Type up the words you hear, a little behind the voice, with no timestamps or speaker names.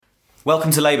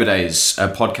Welcome to Labour Days, a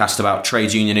podcast about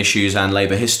trade union issues and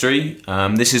labour history.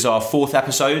 This is our fourth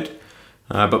episode,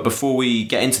 but before we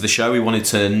get into the show, we wanted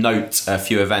to note a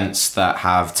few events that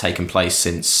have taken place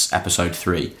since episode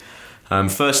 3.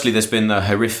 Firstly, there's been the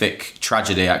horrific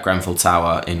tragedy at Grenfell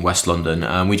Tower in West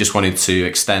London. We just wanted to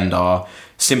extend our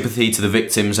sympathy to the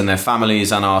victims and their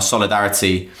families and our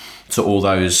solidarity to all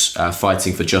those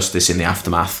fighting for justice in the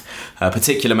aftermath.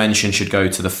 Particular mention should go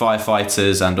to the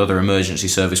firefighters and other emergency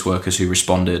service workers who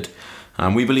responded.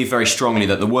 We believe very strongly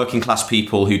that the working class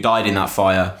people who died in that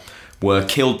fire were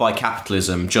killed by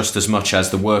capitalism just as much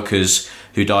as the workers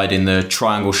who died in the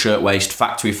Triangle Shirtwaist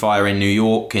factory fire in New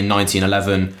York in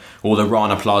 1911 or the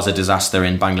Rana Plaza disaster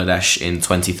in Bangladesh in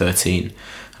 2013.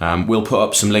 We'll put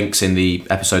up some links in the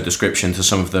episode description to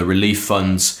some of the relief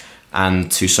funds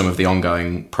and to some of the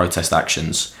ongoing protest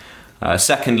actions.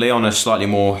 Secondly, on a slightly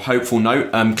more hopeful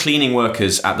note, cleaning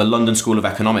workers at the London School of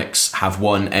Economics have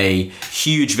won a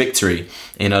huge victory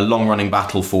in a long-running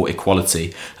battle for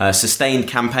equality. A sustained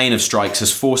campaign of strikes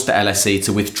has forced the LSE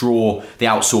to withdraw the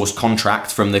outsourced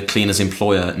contract from the cleaners'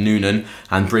 employer, Noonan,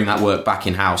 and bring that work back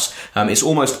in-house. It's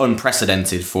almost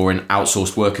unprecedented for an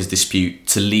outsourced workers' dispute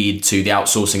to lead to the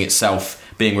outsourcing itself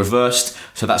being reversed,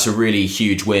 so that's a really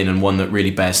huge win and one that really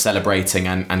bears celebrating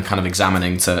and kind of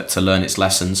examining to learn its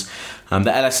lessons. The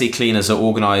LSE cleaners are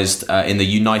organised in the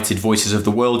United Voices of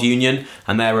the World Union,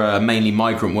 and they're a mainly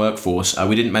migrant workforce.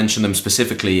 We didn't mention them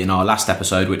specifically in our last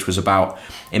episode, which was about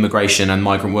immigration and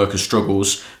migrant workers'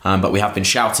 struggles, but we have been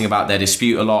shouting about their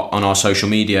dispute a lot on our social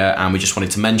media, and we just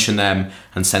wanted to mention them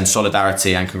and send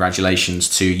solidarity and congratulations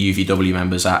to UVW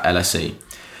members at LSE.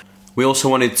 We also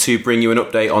wanted to bring you an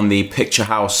update on the Picture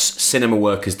House cinema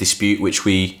workers dispute, which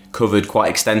we covered quite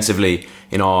extensively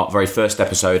in our very first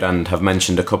episode and have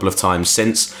mentioned a couple of times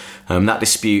since. That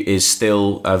dispute is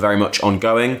still very much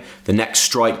ongoing. The next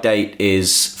strike date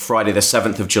is Friday the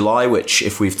 7th of July, which,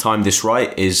 if we've timed this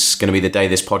right, is going to be the day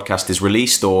this podcast is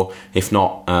released, or if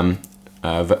not,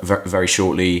 very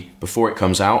shortly before it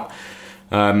comes out.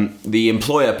 The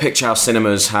employer, Picture House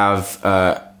Cinemas,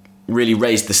 have really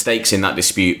raised the stakes in that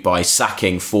dispute by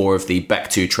sacking 4 of the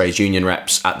BEC2 trade union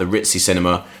reps at the Ritzy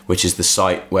Cinema, which is the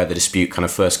site where the dispute kind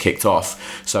of first kicked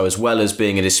off. So as well as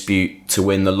being a dispute to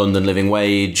win the London living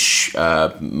wage,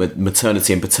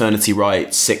 maternity and paternity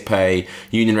rights, sick pay,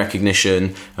 union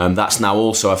recognition, that's now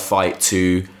also a fight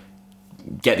to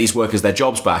get these workers their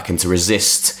jobs back and to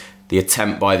resist the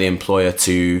attempt by the employer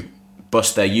to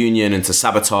bust their union and to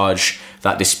sabotage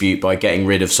that dispute by getting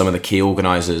rid of some of the key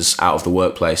organisers out of the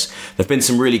workplace. There have been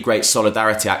some really great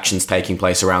solidarity actions taking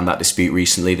place around that dispute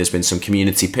recently. There's been some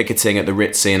community picketing at the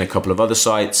Ritzy and a couple of other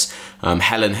sites.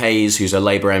 Helen Hayes, who's a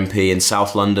Labour MP in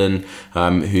South London,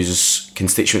 whose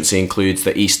constituency includes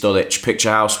the East Dulwich Picture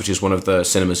House, which is one of the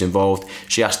cinemas involved.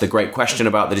 She asked a great question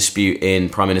about the dispute in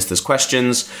Prime Minister's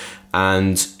Questions,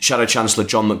 and Shadow Chancellor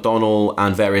John McDonnell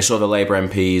and various other Labour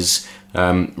MPs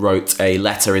wrote a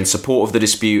letter in support of the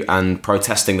dispute and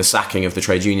protesting the sacking of the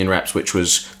trade union reps, which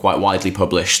was quite widely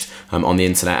published on the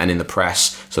internet and in the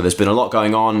press. So there's been a lot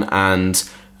going on, and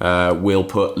we'll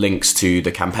put links to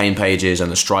the campaign pages and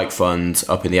the strike fund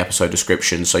up in the episode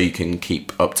description so you can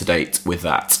keep up to date with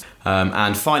that.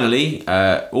 And finally,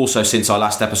 also since our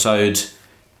last episode,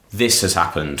 this has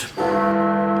happened.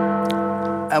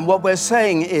 And what we're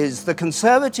saying is the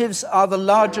Conservatives are the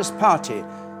largest party.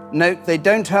 Note, they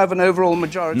don't have an overall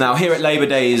majority. Now, here at Labour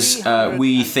Days,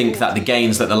 we think that the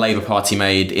gains that the Labour Party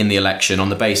made in the election on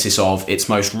the basis of its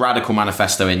most radical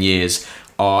manifesto in years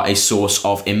are a source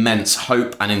of immense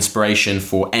hope and inspiration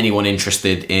for anyone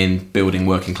interested in building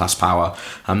working class power.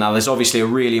 Now, there's obviously a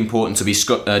really important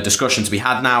discussion to be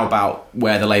had now about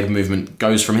where the Labour movement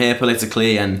goes from here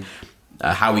politically and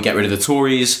how we get rid of the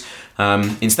Tories.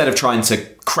 Instead of trying to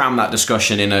cram that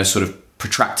discussion in a sort of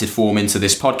protracted form into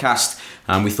this podcast,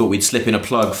 we thought we'd slip in a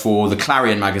plug for the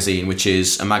Clarion magazine, which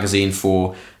is a magazine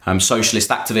for socialist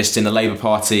activists in the Labour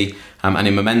Party and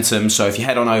in Momentum. So if you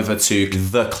head on over to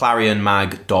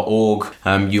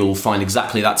theclarionmag.org, you'll find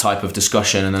exactly that type of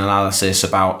discussion and an analysis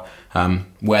about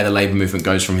where the Labour movement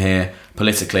goes from here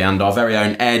politically. And our very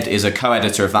own Ed is a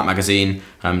co-editor of that magazine,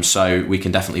 so we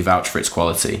can definitely vouch for its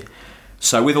quality.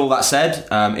 So with all that said,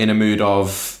 in a mood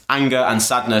of anger and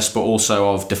sadness, but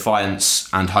also of defiance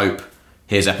and hope,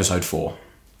 here's episode 4.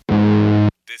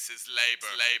 This is Labour.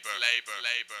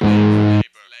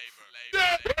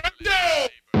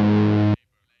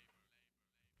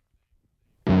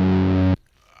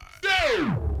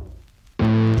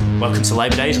 Welcome to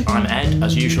Labour Days. I'm Ed.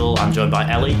 As usual, I'm joined by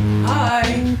Ellie. Hi.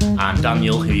 And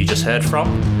Daniel, who you just heard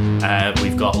from.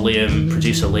 We've got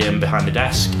producer Liam behind the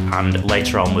desk, and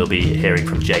later on we'll be hearing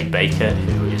from Jade Baker,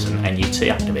 who is an NUT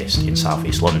activist in South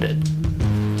East London.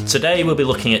 Today we'll be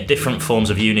looking at different forms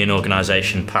of union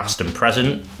organisation, past and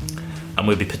present, and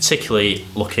we'll be particularly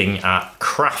looking at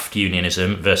craft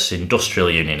unionism versus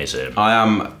industrial unionism.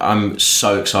 I'm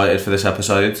so excited for this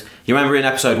episode. You remember in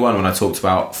episode 1 when I talked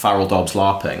about Farrell Dobbs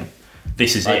LARPing?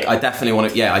 This is it. I definitely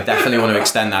want to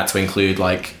extend that to include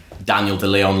like Daniel De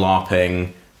Leon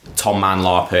LARPing, Tom Mann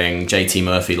LARPing, JT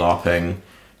Murphy LARPing.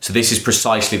 So this is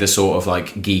precisely the sort of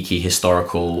like geeky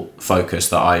historical focus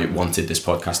that I wanted this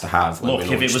podcast to have. Look,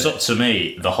 if it was up to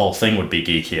me, the whole thing would be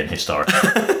geeky and historical.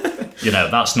 You know,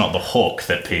 that's not the hook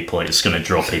that it's going to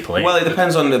draw people in. Well, it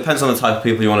depends on the type of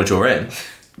people you want to draw in.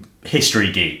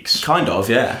 History geeks. Kind of,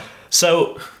 yeah.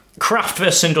 So, craft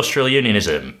versus industrial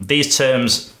unionism. These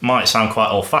terms might sound quite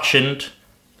old-fashioned.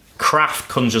 Craft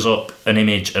conjures up an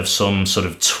image of some sort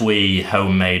of twee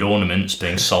homemade ornaments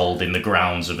being sold in the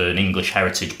grounds of an English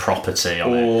heritage property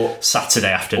on a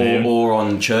Saturday afternoon. Or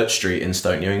on Church Street in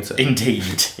Stoke Newington.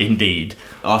 Indeed.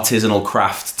 Artisanal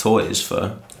craft toys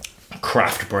for...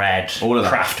 Craft bread. All of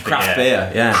that. Craft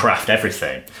beer, yeah. Craft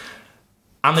everything.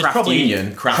 And there's craft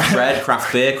union. Craft bread,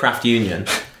 craft beer, craft union.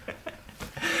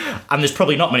 And there's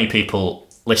probably not many people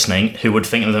listening who would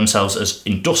think of themselves as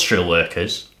industrial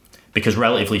workers, because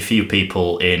relatively few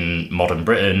people in modern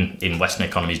Britain, in Western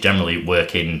economies generally,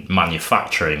 work in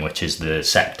manufacturing, which is the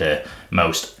sector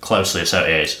most closely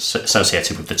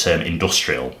associated with the term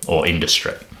industrial or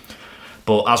industry.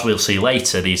 But as we'll see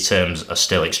later, these terms are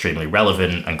still extremely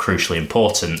relevant and crucially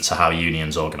important to how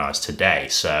unions organise today.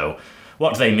 So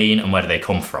what do they mean and where do they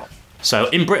come from? So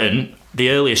in Britain, the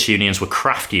earliest unions were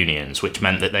craft unions, which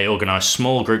meant that they organised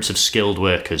small groups of skilled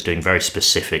workers doing very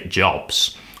specific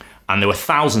jobs. And there were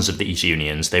thousands of these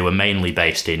unions. They were mainly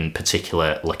based in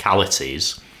particular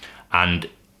localities. And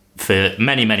for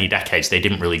many, many decades, they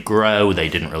didn't really grow, they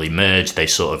didn't really merge, they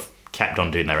sort of kept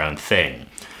on doing their own thing,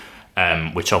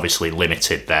 which obviously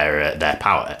limited their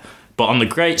power. But on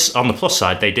the plus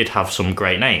side, they did have some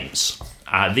great names.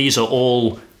 These are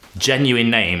all genuine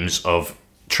names of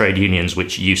trade unions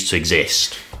which used to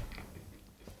exist.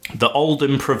 The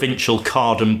Oldham Provincial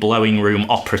Card and Blowing Room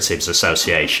Operatives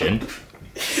Association.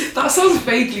 That sounds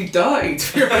vaguely dirty,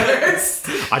 to be honest.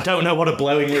 I don't know what a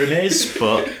blowing room is,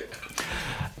 but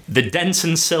the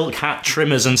Denton Silk Hat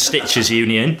Trimmers and Stitchers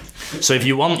Union. So if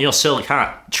you want your silk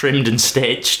hat trimmed and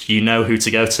stitched, you know who to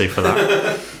go to for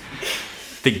that.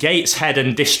 The Gateshead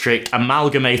and District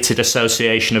Amalgamated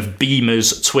Association of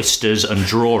Beamers, Twisters and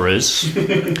Drawers.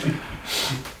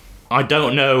 I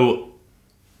don't know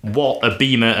what a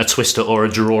beamer, a twister or a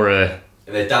drawer were.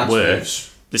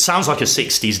 It sounds like a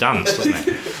 60s dance, doesn't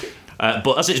it?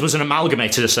 But as it was an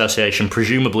amalgamated association,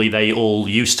 presumably they all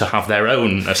used to have their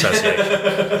own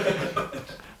association.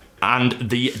 And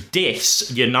the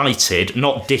DIS United,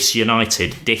 not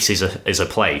Disunited, DIS is a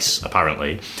place,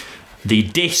 apparently. The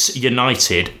DIS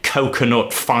United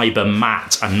Coconut Fibre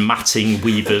Mat and Matting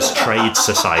Weavers Trade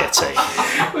Society.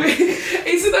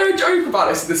 Isn't there a joke about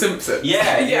this in The Simpsons?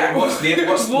 Yeah. What's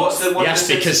the one? Yes,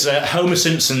 because Homer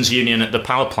Simpson's union at the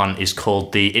power plant is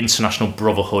called the International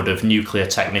Brotherhood of Nuclear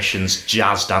Technicians,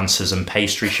 Jazz Dancers and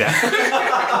Pastry Chefs.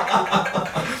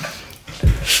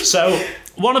 So,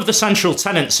 one of the central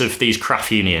tenets of these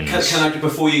craft unions... Can I,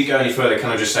 before you go any further,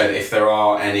 can I just say that if there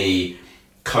are any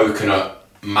coconut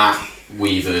mat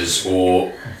weavers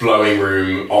or blowing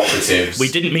room operatives... We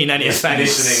didn't mean any offence.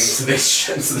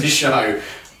 ...listening to this show...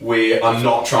 We are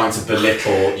not trying to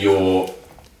belittle your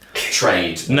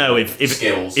trade. No, if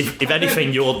skills. If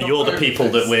anything, you're the people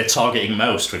that we're targeting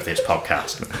most with this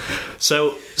podcast.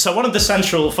 So one of the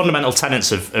central fundamental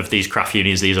tenets of these craft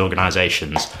unions, these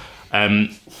organisations,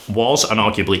 was and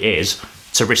arguably is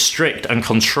to restrict and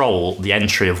control the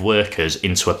entry of workers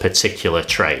into a particular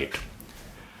trade.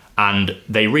 And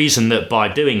they reason that by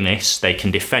doing this, they can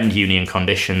defend union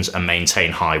conditions and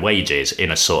maintain high wages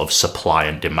in a sort of supply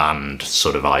and demand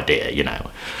sort of idea, you know.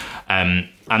 And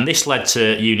this led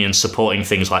to unions supporting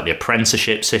things like the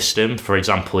apprenticeship system. For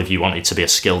example, if you wanted to be a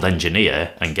skilled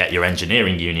engineer and get your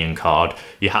engineering union card,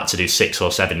 you had to do 6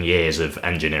 or 7 years of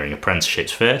engineering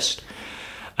apprenticeships first.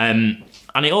 And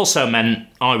it also meant,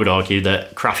 I would argue,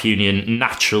 that craft unionism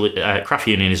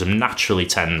naturally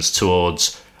tends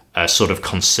towards a sort of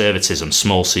conservatism,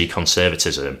 small c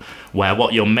conservatism, where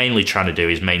what you're mainly trying to do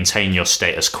is maintain your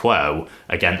status quo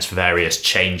against various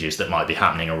changes that might be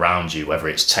happening around you, whether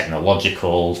it's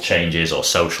technological changes or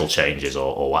social changes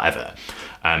or whatever.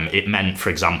 It meant, for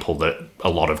example, that a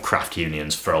lot of craft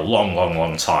unions for a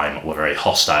long time were very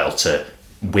hostile to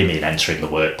women entering the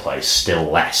workplace, still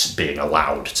less being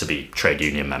allowed to be trade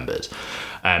union members.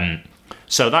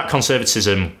 So that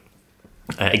conservatism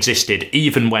existed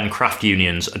even when craft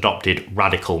unions adopted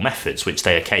radical methods, which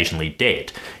they occasionally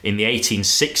did. In the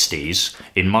 1860s,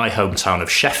 in my hometown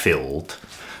of Sheffield,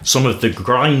 some of the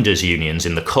grinders unions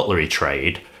in the cutlery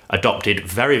trade adopted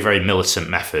very, very militant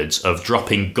methods of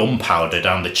dropping gunpowder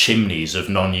down the chimneys of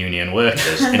non-union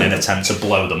workers in an attempt to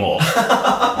blow them up,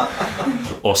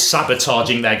 or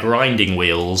sabotaging their grinding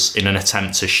wheels in an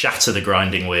attempt to shatter the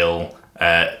grinding wheel,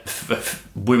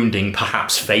 wounding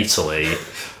perhaps fatally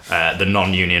the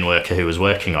non-union worker who was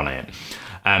working on it.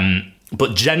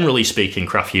 But generally speaking,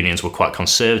 craft unions were quite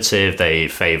conservative. They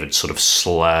favoured sort of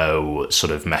slow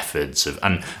sort of methods of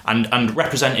and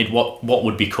represented what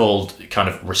would be called kind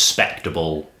of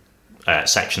respectable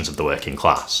sections of the working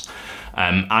class.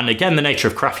 And again, the nature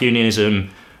of craft unionism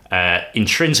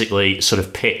intrinsically sort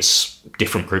of pits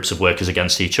different groups of workers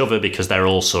against each other, because they're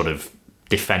all sort of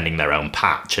defending their own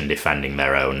patch and defending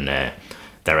their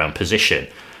own position.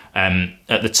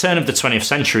 At the turn of the 20th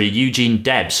century, Eugene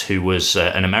Debs, who was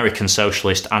an American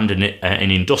socialist and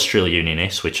an industrial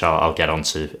unionist, which I'll get on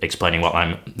to explaining what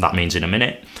that means in a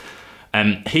minute,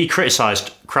 he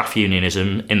criticised craft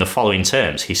unionism in the following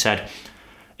terms. He said,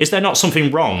 "Is there not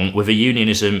something wrong with a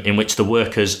unionism in which the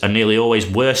workers are nearly always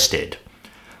worsted?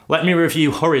 Let me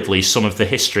review hurriedly some of the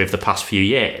history of the past few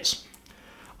years.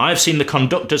 I have seen the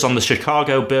conductors on the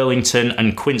Chicago, Burlington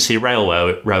and Quincy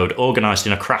Railroad, organised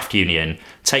in a craft union,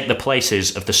 take the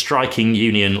places of the striking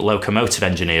union locomotive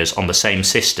engineers on the same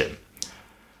system.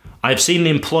 I have seen the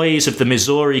employees of the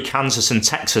Missouri, Kansas and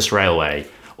Texas Railway,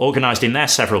 organised in their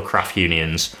several craft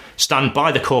unions, stand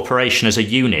by the corporation as a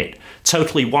unit,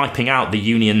 totally wiping out the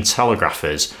union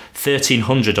telegraphers,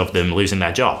 1,300 of them losing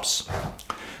their jobs.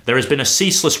 There has been a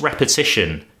ceaseless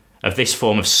repetition of this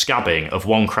form of scabbing of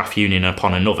one craft union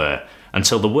upon another,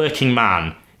 until the working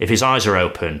man, if his eyes are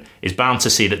open, is bound to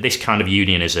see that this kind of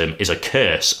unionism is a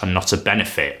curse and not a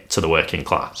benefit to the working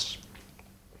class."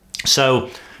 So,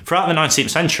 throughout the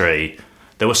 19th century,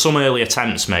 there were some early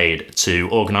attempts made to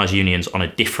organise unions on a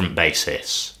different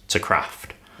basis to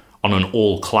craft, on an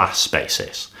all-class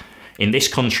basis. In this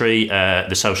country,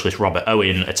 the socialist Robert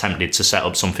Owen attempted to set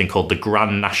up something called the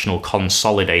Grand National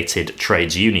Consolidated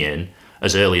Trades Union,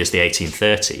 as early as the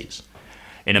 1830s.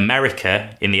 In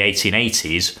America, in the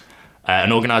 1880s,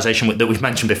 an organisation that we've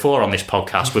mentioned before on this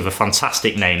podcast with a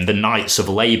fantastic name, the Knights of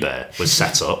Labour, was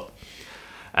set up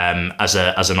as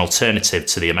an alternative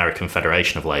to the American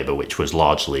Federation of Labour, which was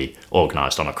largely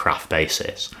organised on a craft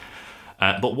basis.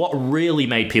 But what really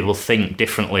made people think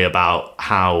differently about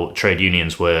how trade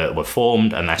unions were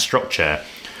formed and their structure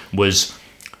was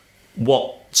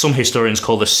what some historians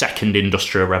call the Second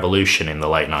Industrial Revolution in the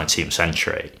late 19th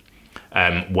century,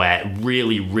 where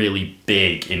really, really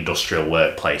big industrial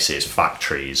workplaces,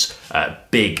 factories,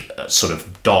 big sort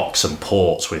of docks and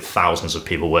ports with thousands of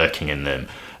people working in them,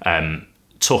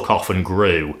 took off and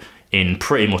grew in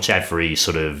pretty much every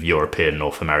sort of European,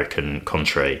 North American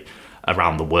country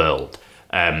around the world.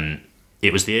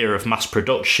 It was the era of mass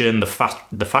production,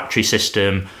 the factory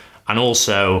system, and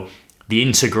also the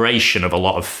integration of a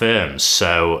lot of firms.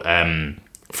 So,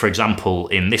 for example,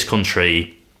 in this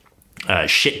country,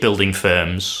 shipbuilding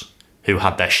firms who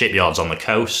had their shipyards on the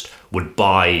coast would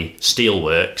buy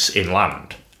steelworks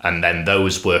inland, and then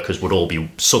those workers would all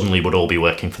be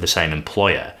working for the same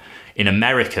employer. In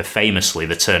America, famously,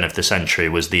 the turn of the century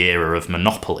was the era of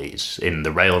monopolies in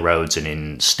the railroads and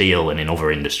in steel and in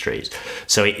other industries.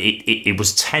 So it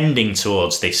was tending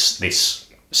towards this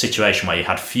situation where you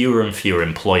had fewer and fewer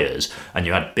employers and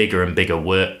you had bigger and bigger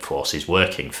workforces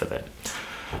working for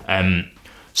them.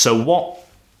 So what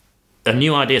a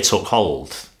new idea took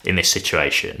hold in this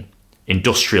situation,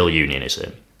 industrial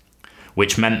unionism,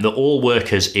 which meant that all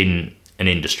workers in an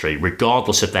industry,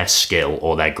 regardless of their skill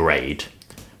or their grade,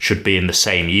 should be in the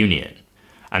same union.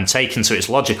 And taken to its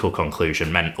logical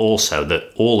conclusion meant also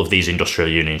that all of these industrial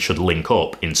unions should link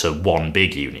up into one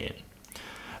big union.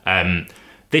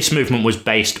 This movement was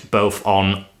based both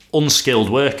on unskilled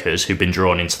workers who'd been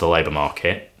drawn into the labour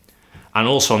market and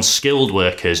also on skilled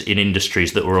workers in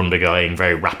industries that were undergoing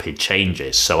very rapid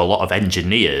changes. So a lot of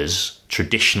engineers,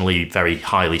 traditionally very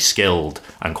highly skilled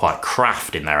and quite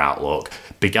craft in their outlook,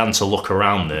 began to look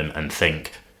around them and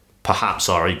think, perhaps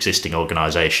our existing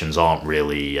organisations aren't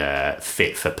really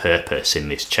fit for purpose in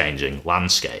this changing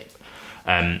landscape.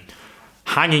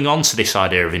 Hanging on to this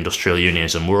idea of industrial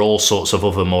unionism were all sorts of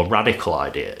other more radical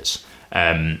ideas.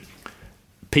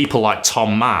 People like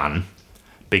Tom Mann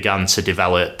began to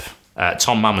develop...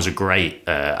 Tom Mann was a great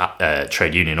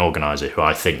trade union organiser who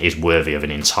I think is worthy of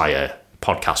an entire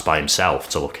podcast by himself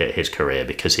to look at his career,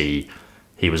 because he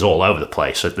He was all over the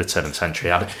place at the turn of the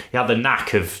century. He had the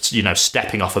knack of,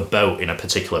 stepping off a boat in a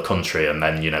particular country, and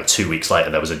then, 2 weeks later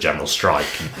there was a general strike.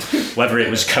 And whether it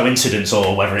was coincidence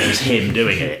or whether it was him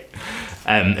doing it,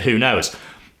 who knows?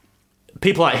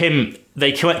 People like him,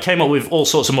 they came up with all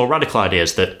sorts of more radical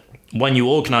ideas that when you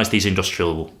organised these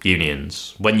industrial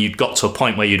unions, when you'd got to a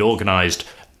point where you'd organised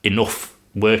enough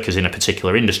workers in a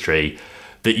particular industry,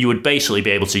 that you would basically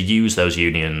be able to use those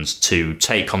unions to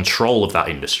take control of that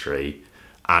industry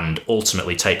and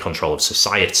ultimately take control of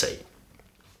society.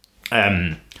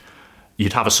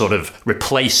 You'd have a sort of,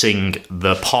 replacing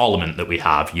the parliament that we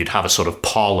have, you'd have a sort of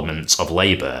parliament of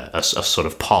labour, a sort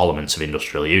of parliament of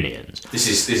industrial unions. This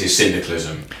is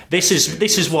syndicalism. This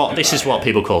is what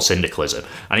people call syndicalism,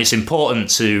 and it's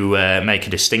important to make a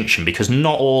distinction, because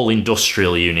not all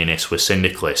industrial unionists were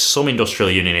syndicalists. Some industrial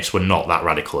unionists were not that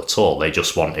radical at all. They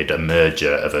just wanted a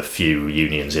merger of a few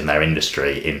unions in their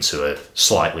industry into a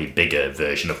slightly bigger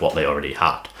version of what they already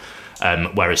had.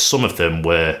 Whereas some of them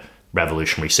were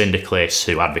revolutionary syndicalists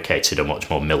who advocated a much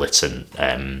more militant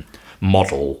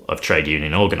model of trade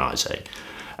union organising.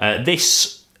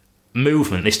 This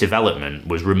movement, this development,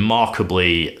 was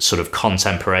remarkably sort of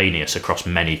contemporaneous across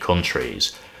many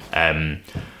countries.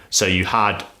 So you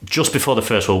had, just before the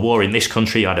First World War in this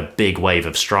country, you had a big wave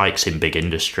of strikes in big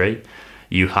industry.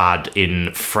 You had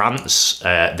in France,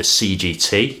 the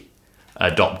CGT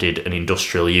adopted an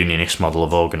industrial unionist model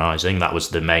of organising. That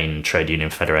was the main trade union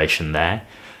federation there.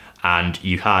 And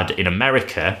you had in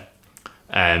America,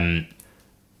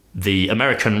 the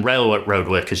American Railroad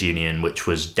Workers Union, which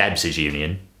was Debs's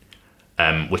union,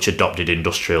 which adopted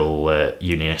industrial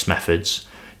unionist methods.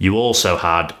 You also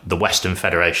had the Western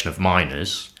Federation of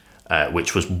Miners,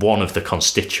 which was one of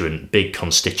the big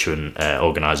constituent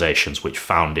organisations which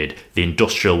founded the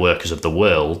Industrial Workers of the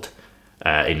World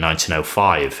in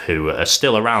 1905, who are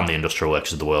still around, the industrial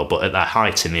workers of the world, but at their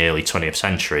height in the early 20th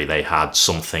century, they had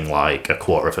something like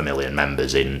 250,000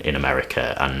 members in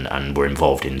America and were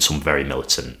involved in some very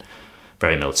militant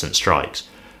strikes.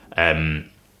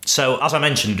 So, as I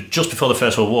mentioned, just before the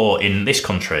First World War in this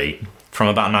country, from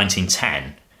about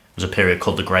 1910, was a period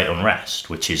called the Great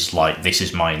Unrest, which is like, this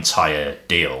is my entire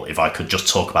deal. If I could just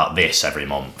talk about this every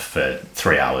month for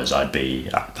 3 hours, I'd be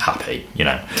happy,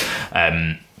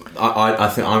 I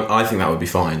think that would be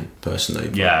fine, personally.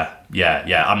 Yeah.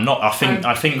 I'm not. I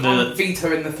think the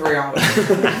veto in the 3 hours.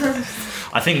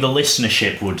 I think the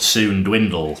listenership would soon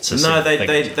dwindle to. No,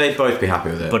 they'd both be happy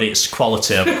with it. But it's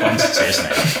quality over quantity, isn't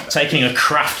it? Taking a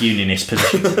craft unionist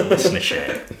position to the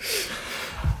listenership.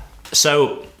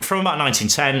 So, from about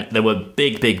 1910, there were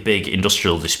big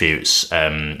industrial disputes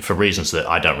for reasons that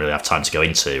I don't really have time to go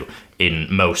into in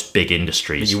most big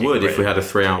industries. You would if we had a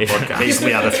 3-hour podcast. If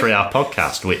we had a 3-hour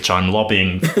podcast, which I'm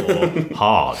lobbying for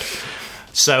hard.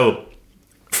 So,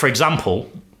 for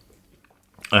example,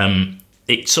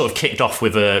 it sort of kicked off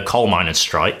with coal miners'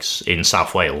 strikes in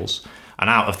South Wales, and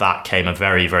out of that came a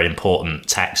very, very important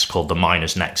text called The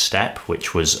Miners' Next Step,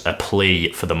 which was a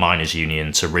plea for the miners'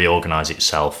 union to reorganise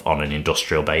itself on an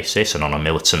industrial basis and on a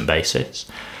militant basis.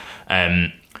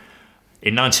 In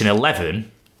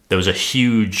 1911, there was a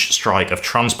huge strike of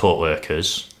transport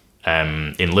workers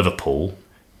in Liverpool.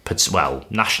 Well,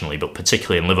 nationally, but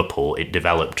particularly in Liverpool, it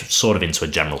developed sort of into a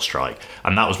general strike.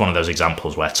 And that was one of those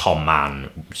examples where Tom Mann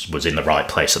was in the right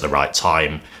place at the right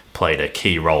time, played a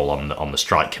key role on the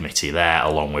strike committee there,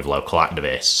 along with local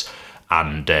activists.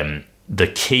 And the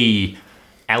key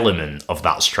element of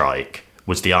that strike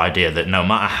was the idea that no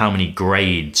matter how many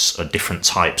grades or different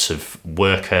types of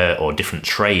worker or different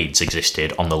trades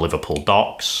existed on the Liverpool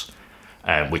docks,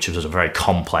 which was a very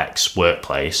complex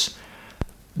workplace,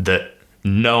 that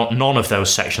none of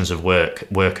those sections of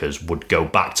workers would go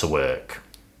back to work,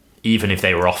 even if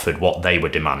they were offered what they were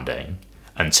demanding,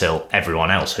 until everyone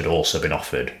else had also been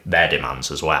offered their demands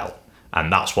as well.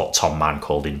 And that's what Tom Mann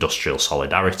called industrial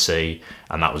solidarity,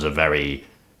 and that was a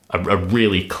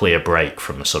really clear break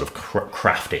from the sort of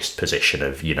craftist position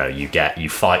of, you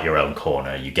fight your own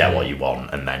corner, you get what you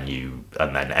want, and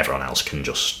then everyone else can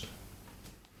just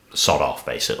sod off,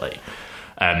 basically.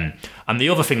 And the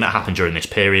other thing that happened during this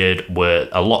period were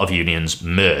a lot of unions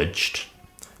merged,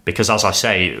 because, as I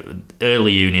say,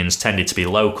 early unions tended to be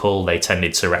local, they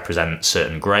tended to represent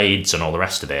certain grades and all the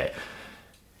rest of it.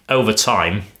 Over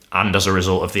time, and as a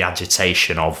result of the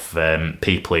agitation of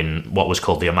people in what was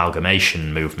called the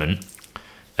amalgamation movement,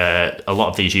 a lot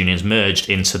of these unions merged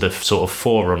into the sort of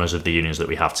forerunners of the unions that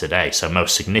we have today. So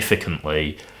most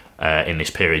significantly, in this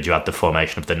period, you had the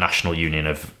formation of the National Union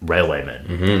of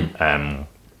Railwaymen,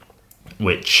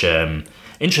 which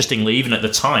Interestingly, even at the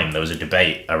time, there was a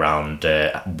debate around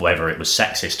whether it was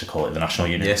sexist to call it the National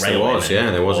Union of Railway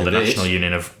there was or the indeed. National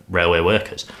Union of Railway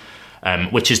Workers,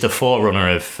 which is the forerunner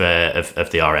of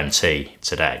the RMT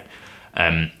today.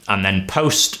 And then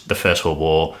post the First World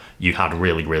War, you had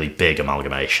really, really big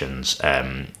amalgamations.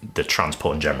 The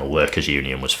Transport and General Workers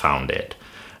Union was founded.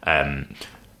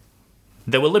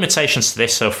 There were limitations to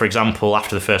this. So, for example,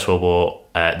 after the First World War,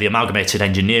 the Amalgamated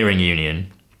Engineering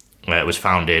Union was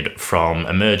founded from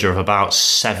a merger of about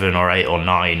 7 or 8 or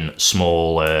 9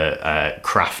 small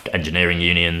craft engineering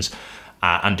unions.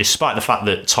 And despite the fact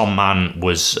that Tom Mann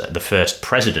was the first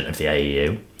president of the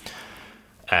AEU,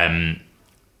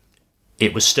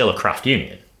 it was still a craft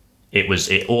union.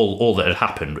 All that had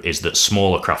happened is that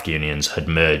smaller craft unions had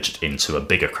merged into a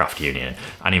bigger craft union,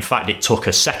 and in fact, it took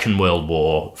a Second World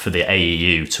War for the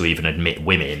AEU to even admit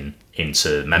women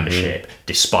into membership,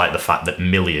 despite the fact that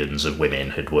millions of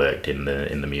women had worked in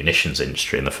the munitions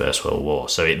industry in the First World War.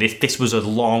 So this was a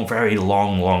very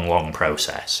long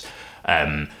process,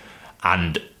 and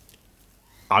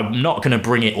I'm not going to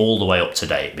bring it all the way up to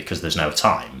date because there's no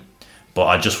time. But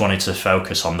I just wanted to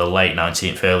focus on the late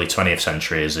 19th, early 20th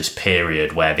century as this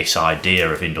period where this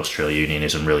idea of industrial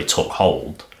unionism really took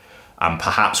hold. And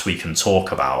perhaps we can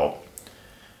talk about,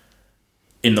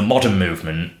 in the modern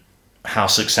movement, how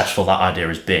successful that idea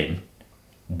has been,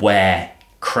 where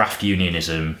craft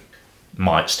unionism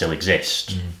might still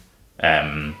exist.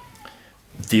 One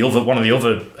of the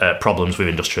other problems with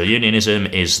industrial unionism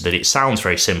is that it sounds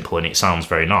very simple and it sounds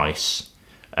very nice,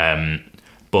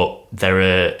 but there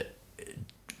are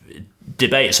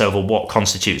debates over what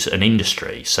constitutes an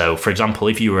industry. So, for example,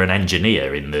 if you were an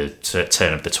engineer in the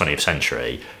turn of the 20th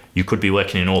century, you could be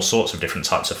working in all sorts of different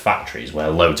types of factories where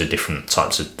loads of different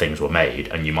types of things were made,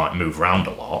 and you might move around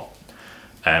a lot.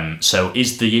 So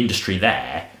is the industry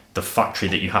there, the factory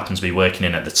that you happen to be working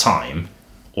in at the time,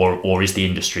 or is the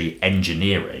industry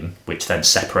engineering, which then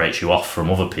separates you off from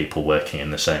other people working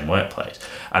in the same workplace?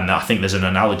 And I think there's an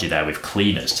analogy there with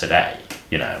cleaners today,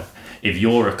 you know. If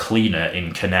you're a cleaner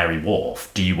in Canary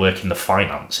Wharf, do you work in the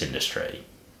finance industry?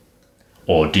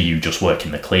 Or do you just work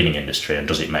in the cleaning industry, and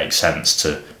does it make sense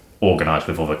to organise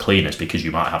with other cleaners because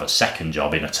you might have a second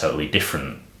job in a totally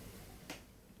different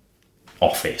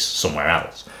office somewhere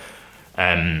else?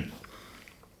 And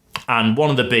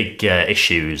one of the big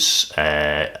issues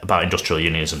about industrial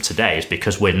unionism today is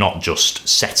because we're not just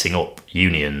setting up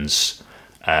unions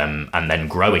and then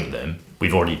growing them.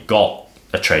 We've already got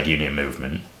a trade union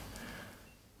movement.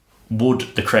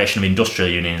 Would the creation of industrial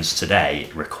unions today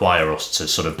require us to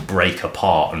sort of break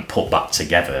apart and put back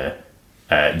together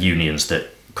unions that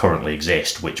currently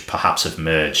exist, which perhaps have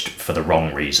merged for the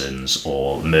wrong reasons,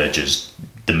 or the mergers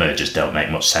don't make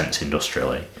much sense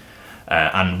industrially?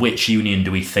 And which union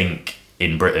do we think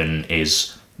in Britain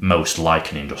is most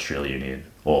like an industrial union,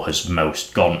 or has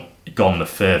most gone the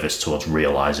furthest towards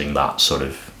realising that sort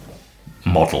of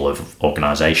model of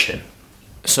organisation?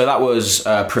 So that was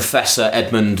Professor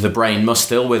Edmund the Brain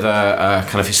Mustill with a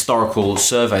kind of historical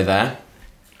survey there.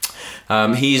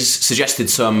 He's suggested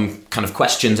some kind of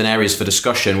questions and areas for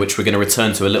discussion, which we're going to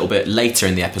return to a little bit later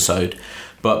in the episode.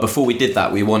 But before we did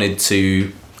that, we wanted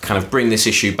to kind of bring this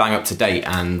issue bang up to date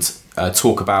and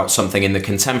talk about something in the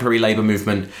contemporary labour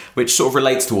movement which sort of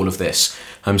relates to all of this.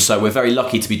 So we're very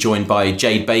lucky to be joined by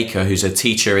Jade Baker, who's a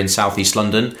teacher in South East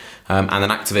London and an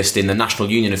activist in the National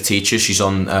Union of Teachers. She's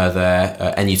on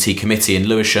their NUT committee in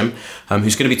Lewisham,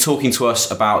 who's going to be talking to us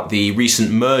about the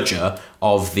recent merger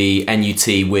of the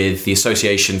NUT with the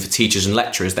Association for Teachers and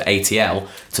Lecturers, the ATL,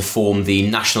 to form the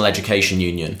National Education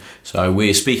Union. So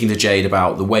we're speaking to Jade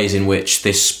about the ways in which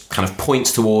this kind of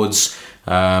points towards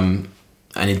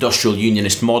an industrial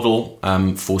unionist model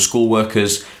for school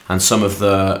workers, and some of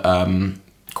the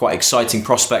quite exciting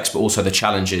prospects, but also the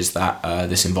challenges that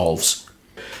this involves.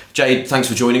 Jade, thanks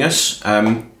for joining us.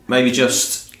 Maybe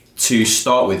just to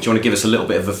start with, do you want to give us a little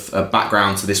bit of a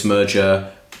background to this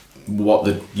merger, what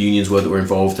the unions were that were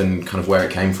involved, and kind of where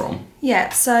it came from? Yeah,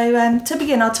 so to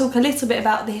begin, I'll talk a little bit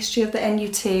about the history of the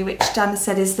NUT, which Dan has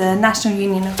said is the National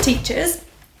Union of Teachers.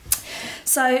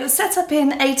 So it was set up in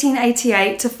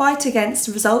 1888 to fight against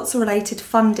results-related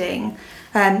funding,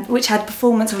 which had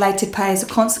performance-related pay as a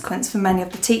consequence for many of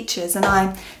the teachers. And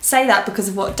I say that because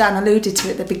of what Dan alluded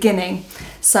to at the beginning.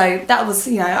 So that was,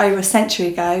 over a century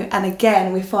ago. And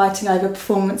again, we're fighting over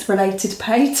performance-related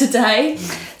pay today.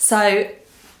 So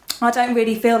I don't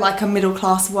really feel like a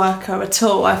middle-class worker at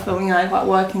all. I feel, like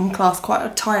working class, quite a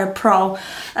tired prole,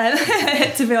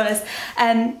 to be honest.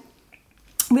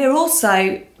 We're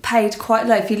also paid quite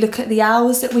low if you look at the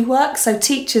hours that we work. So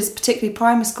teachers, particularly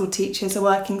primary school teachers, are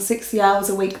working 60 hours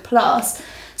a week plus.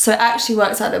 So it actually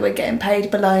works out that we're getting paid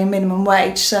below minimum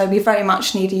wage. So we very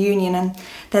much need a union, and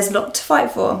there's a lot to fight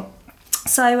for.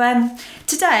 So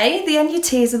today, the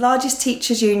NUT is the largest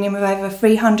teachers' union with over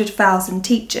 300,000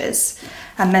 teachers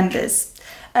and members.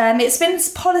 It's been its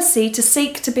policy to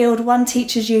seek to build one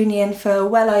teachers' union for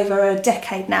well over a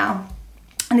decade now.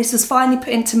 And this was finally put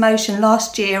into motion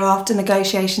last year after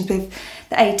negotiations with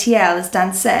the ATL, as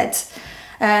Dan said.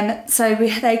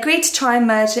 They agreed to try and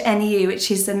merge the NEU, which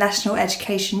is the National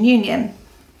Education Union.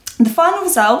 The final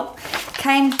result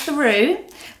came through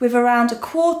with around a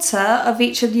quarter of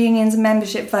each of the union's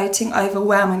membership voting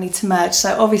overwhelmingly to merge.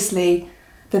 So obviously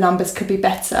the numbers could be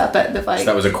better, but the vote... So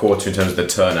that was a quarter in terms of the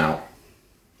turnout?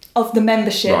 Of the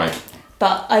membership. Right.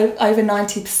 But over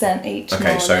 90% each.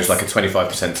 Okay, so it's like a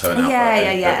 25% turnout,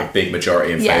 but a big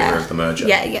majority in favour of the merger.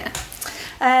 Yeah.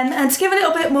 And to give a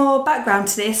little bit more background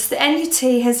to this, the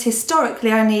NUT has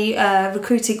historically only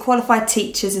recruited qualified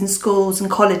teachers in schools and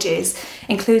colleges,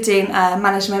 including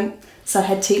management. So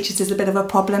head teachers is a bit of a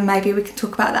problem, maybe we can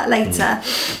talk about that later.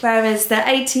 Whereas the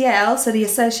ATL, so the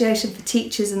Association for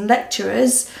Teachers and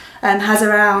Lecturers, has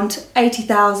around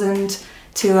 80,000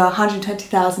 to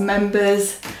 120,000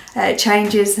 members. It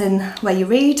changes in where you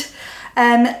read.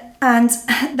 And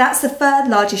that's the third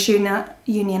largest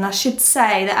union. I should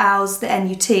say that ours, the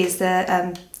NUT, is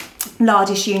the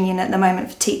largest union at the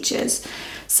moment for teachers.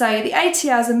 So the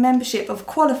ATL is a membership of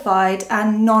qualified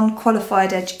and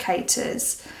non-qualified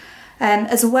educators,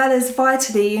 as well as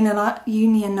vitally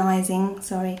unionising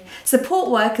support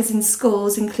workers in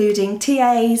schools, including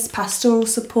TAs, pastoral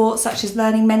support such as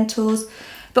learning mentors,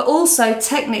 but also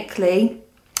technically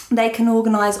they can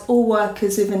organise all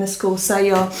workers within a school, so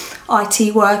your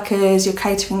IT workers, your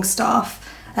catering staff,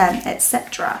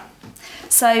 etc.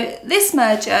 So this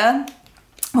merger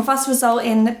will thus result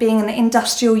in being an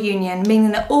industrial union,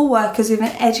 meaning that all workers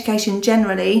within education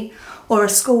generally or a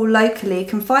school locally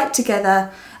can fight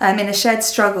together in a shared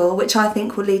struggle, which I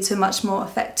think will lead to much more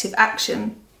effective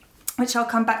action, which I'll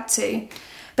come back to.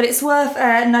 But it's worth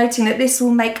noting that this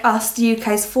will make us the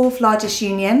UK's fourth largest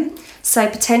union, so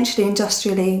potentially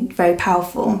industrially very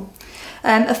powerful.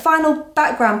 A final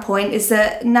background point is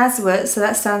that NASWT, so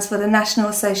that stands for the National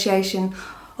Association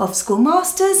of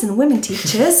Schoolmasters and Women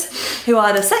Teachers, who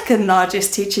are the second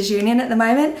largest teachers union at the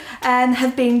moment, and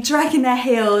have been dragging their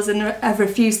heels and have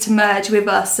refused to merge with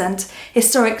us, and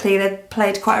historically they've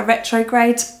played quite a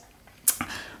retrograde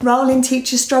role in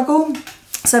teacher struggle.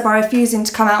 So by refusing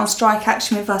to come out on strike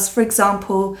action with us, for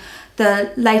example,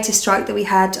 the latest strike that we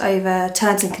had over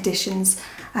terms and conditions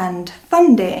and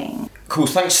funding. Cool,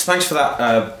 thanks for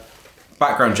that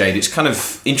background, Jade. It's kind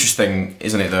of interesting,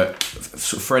 isn't it, that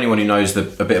for anyone who knows a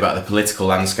bit about the political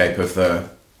landscape of the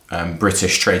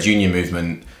British trade union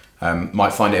movement,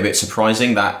 might find it a bit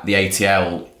surprising that the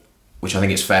ATL, which I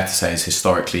think it's fair to say is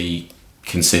historically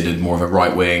considered more of a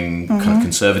right-wing kind of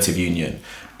conservative union,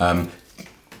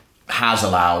 has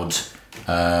allowed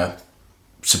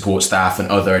support staff and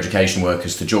other education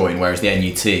workers to join, whereas the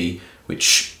NUT,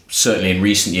 which certainly in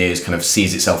recent years kind of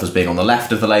sees itself as being on the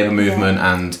left of the Labour movement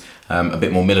and a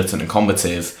bit more militant and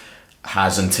combative,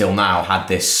 has until now had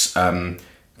this kind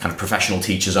of professional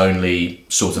teachers only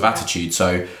sort of attitude.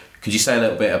 So could you say a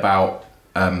little bit about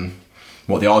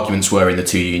what the arguments were in the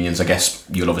two unions? I guess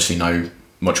you'll obviously know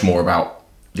much more about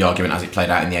the argument as it played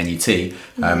out in the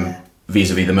NUT.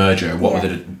 Vis-a-vis the merger,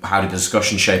 how did the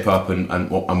discussion shape up, and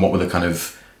what were the kind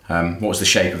of what was the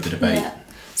shape of the debate? Yeah.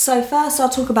 So first I'll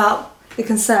talk about the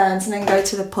concerns and then go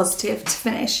to the positive to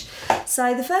finish.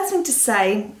 So the first thing to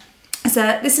say is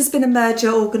that this has been a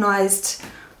merger organised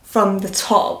from the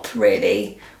top,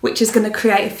 really, which is going to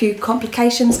create a few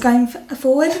complications going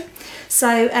forward.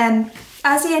 So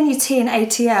as the NUT and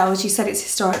ATL, as you said, it's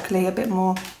historically a bit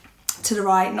more to the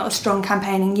right, not a strong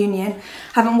campaigning union,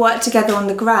 haven't worked together on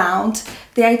the ground.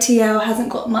 The ATL hasn't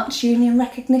got much union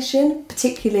recognition,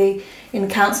 particularly in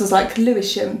councils like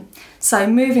Lewisham. So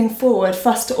moving forward, for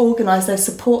us to organise those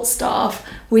support staff,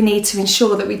 we need to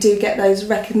ensure that we do get those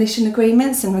recognition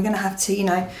agreements, and we're going to have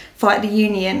to, fight the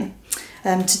union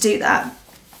to do that.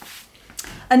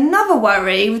 Another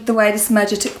worry with the way this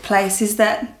merger took place is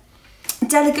that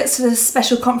delegates to the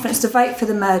special conference to vote for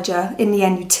the merger in the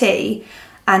NUT,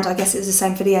 and I guess it was the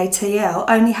same for the ATL,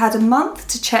 only had a month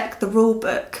to check the rule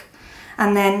book.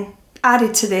 And then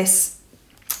added to this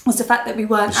was the fact that we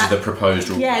weren't... This is the proposed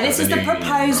rule book. Yeah, this is the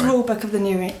proposed rule book of the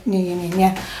new union,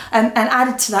 yeah. And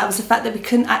added to that was the fact that we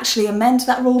couldn't actually amend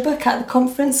that rule book at the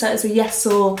conference, so it was a yes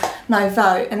or no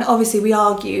vote. And obviously we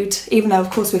argued, even though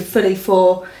of course we're fully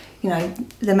for,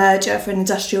 the merger for an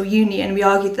industrial union, we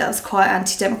argued that was quite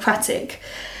anti-democratic.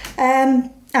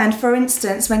 And for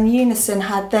instance, when Unison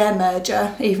had their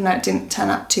merger, even though it didn't turn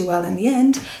out too well in the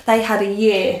end, they had a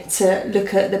year to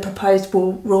look at the proposed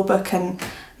rulebook and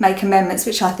make amendments,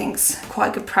 which I think is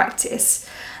quite good practice.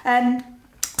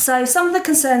 So some of the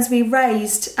concerns we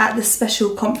raised at the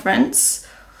special conference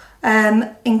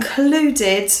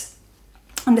included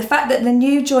the fact that the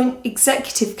new Joint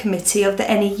Executive Committee of the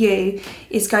NEU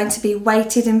is going to be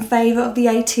weighted in favour of the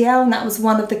ATL, and that was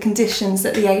one of the conditions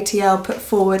that the ATL put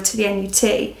forward to the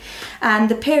NUT. And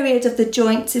the period of the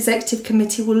Joint Executive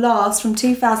Committee will last from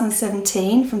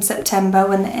 2017, from September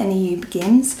when the NEU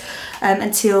begins,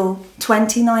 until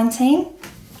 2019.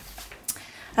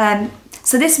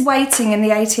 So this weighting in the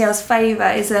ATL's favour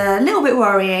is a little bit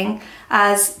worrying,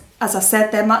 as I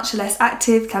said, they're much less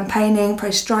active campaigning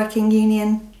pro-striking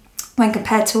union when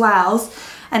compared to ours,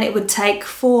 and it would take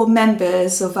 4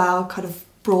 members of our kind of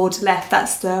broad left,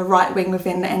 that's the right wing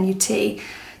within the NUT,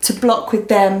 to block with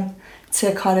them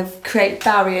to kind of create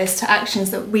barriers to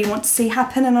actions that we want to see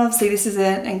happen. And obviously this is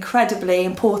an incredibly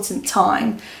important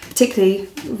time, particularly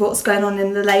with what's going on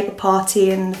in the Labour Party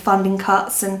and the funding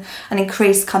cuts and an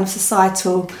increased kind of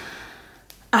societal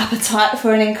appetite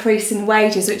for an increase in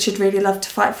wages, which I'd really love to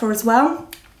fight for as well.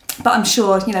 But I'm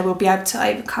sure, we'll be able to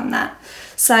overcome that.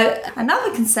 So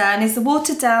another concern is the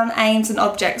watered down aims and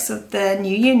objects of the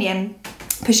new union,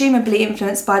 presumably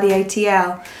influenced by the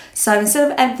ATL. So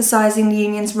instead of emphasising the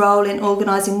union's role in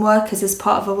organising workers as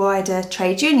part of a wider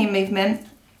trade union movement,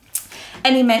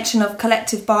 any mention of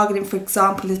collective bargaining, for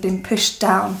example, has been pushed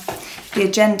down the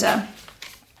agenda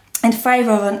in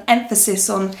favour of an emphasis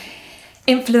on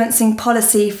influencing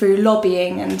policy through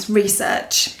lobbying and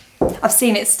research. I've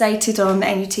seen it stated on the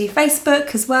NUT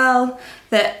Facebook as well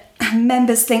that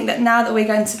members think that now that we're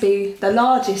going to be the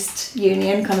largest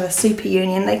union, kind of a super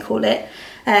union they call it,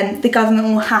 the government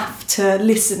will have to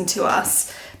listen to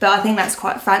us. But I think that's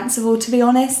quite fanciful, to be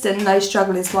honest, and no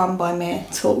struggle is won by mere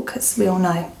talk, as we all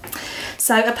know.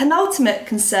 So a penultimate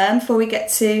concern before we get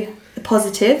to the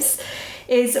positives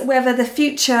is whether the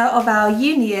future of our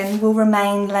union will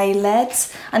remain lay-led.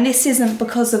 And this isn't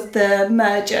because of the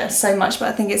merger so much, but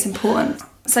I think it's important.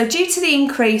 So due to the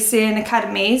increase in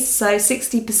academies, so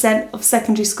 60% of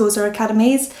secondary schools are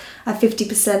academies and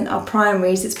 50% are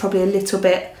primaries, it's probably a little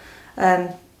bit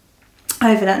over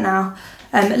that now.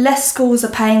 Less schools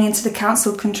are paying into the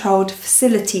council-controlled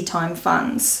facility time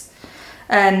funds.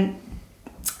 And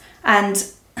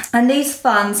these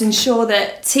funds ensure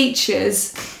that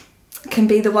teachers can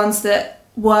be the ones that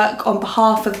work on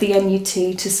behalf of the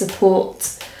NUT to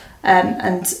support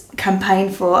and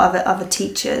campaign for other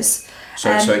teachers.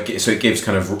 So it gives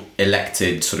kind of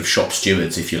elected sort of shop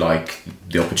stewards, if you like,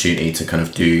 the opportunity to kind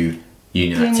of do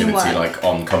union activity work, like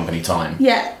on company time.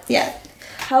 Yeah.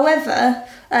 However,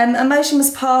 a motion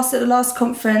was passed at the last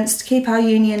conference to keep our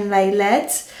union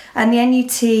lay-led, and the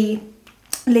NUT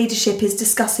leadership is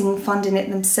discussing funding it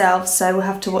themselves, so we'll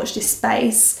have to watch this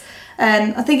space.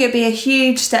 I think it would be a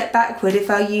huge step backward if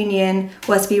our union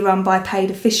were to be run by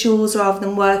paid officials rather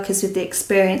than workers with the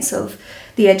experience of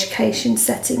the education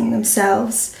setting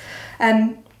themselves.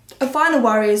 A final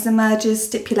worry is the merger's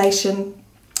stipulation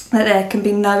that there can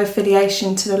be no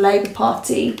affiliation to the Labour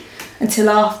Party until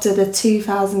after the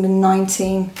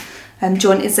 2019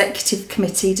 Joint Executive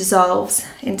Committee dissolves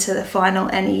into the final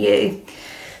NEU.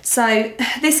 So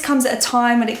this comes at a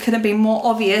time when it couldn't be more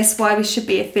obvious why we should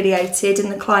be affiliated in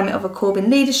the climate of a Corbyn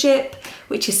leadership,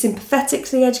 which is sympathetic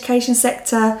to the education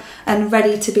sector and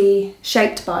ready to be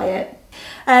shaped by it.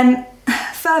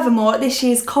 Furthermore, at this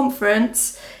year's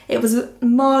conference, it was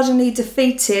marginally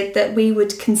defeated that we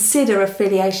would consider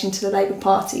affiliation to the Labour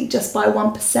Party just by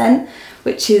 1%,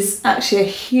 which is actually a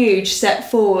huge step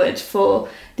forward for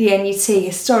the NUT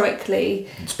historically.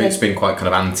 It's been quite kind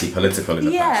of anti-political in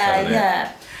the past, hasn't it?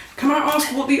 Yeah. Can I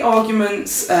ask what the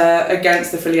arguments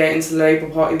against affiliating to the Labour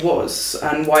Party was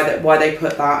and why they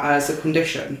put that as a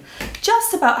condition?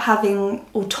 Just about having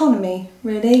autonomy,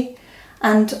 really.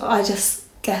 And I just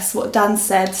guess what Dan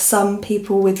said, some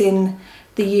people within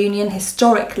the union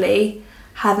historically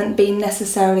haven't been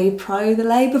necessarily pro the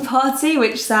Labour Party,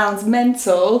 which sounds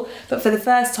mental, but for the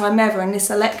first time ever in this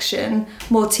election,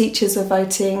 more teachers are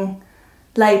voting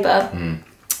Labour.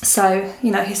 So,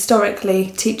 historically,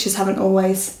 teachers haven't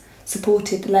always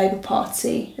supported the Labour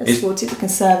Party, supported the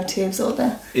Conservatives or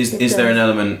the... Is there an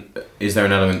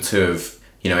element too of,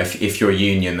 if you're a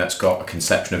union that's got a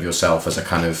conception of yourself as a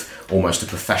kind of almost a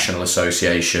professional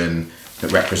association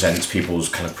that represents people's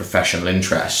kind of professional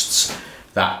interests,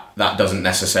 that doesn't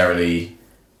necessarily,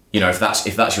 if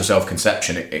that's your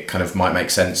self-conception, it kind of might make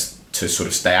sense to sort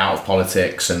of stay out of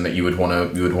politics, and that you would want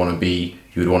to be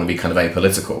kind of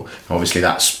apolitical. Obviously,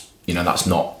 that's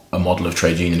not a model of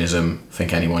trade unionism I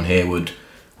think anyone here would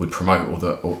promote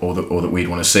or that we'd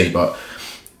want to see. But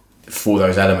for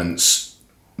those elements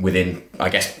within, I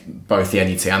guess, both the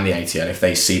NUT and the ATL, if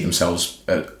they see themselves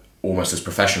almost as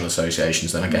professional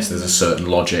associations, then I guess there's a certain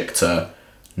logic to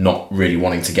not really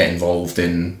wanting to get involved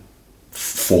in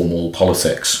formal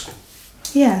politics.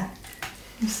 Yeah,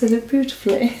 you said it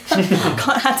beautifully.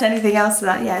 Can't add anything else to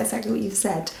that. Yeah, exactly what you've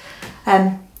said.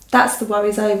 That's the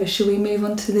worries over. Shall we move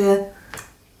on to the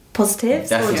positives?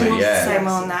 Definitely, or do you want yeah. to say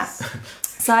more on that?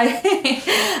 So,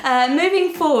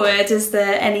 moving forward as the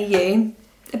NEU,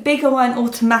 bigger won't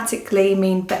automatically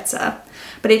mean better,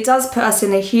 but it does put us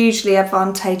in a hugely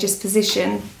advantageous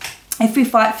position if we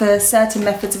fight for certain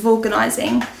methods of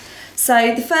organising.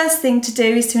 So the first thing to do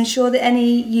is to ensure that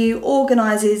NEU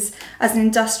organises as an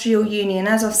industrial union.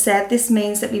 As I've said, this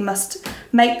means that we must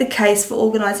make the case for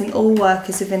organising all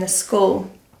workers within a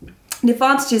school. The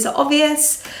advantages are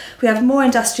obvious. We have more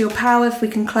industrial power if we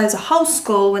can close a whole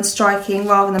school when striking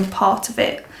rather than part of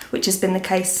it, which has been the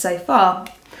case so far.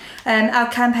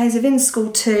 Our campaigns within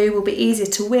school too will be easier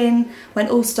to win when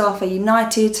all staff are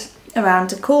united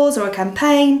around a cause or a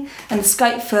campaign, and the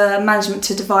scope for management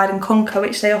to divide and conquer,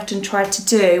 which they often try to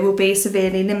do, will be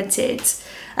severely limited.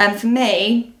 For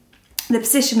me, the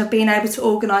position of being able to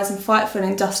organise and fight for an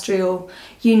industrial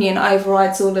union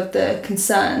overrides all of the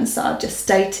concerns that I've just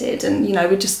stated, and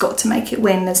we've just got to make it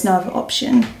win, there's no other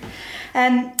option.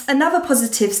 Another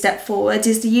positive step forward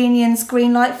is the union's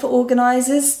green light for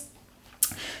organisers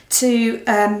to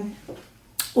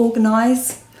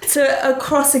organise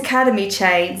across academy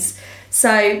chains.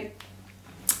 So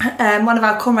one of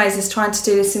our comrades is trying to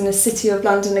do this in the City of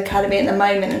London Academy at the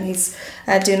moment, and he's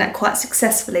doing that quite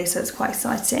successfully, so it's quite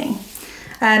exciting.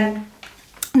 The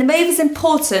move is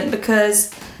important because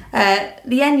the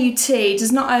NUT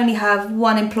does not only have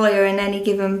one employer in any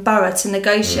given borough to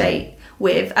negotiate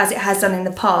with, as it has done in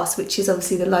the past, which is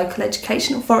obviously the local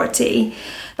education authority,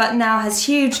 but now has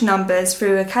huge numbers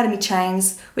through academy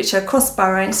chains, which are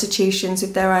cross-borough institutions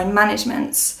with their own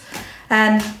managements.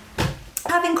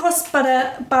 Having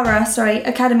cross-borough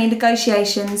academy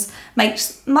negotiations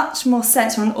makes much more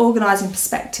sense from an organising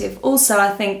perspective. Also,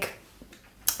 I think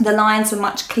the lines are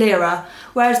much clearer,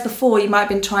 whereas before you might have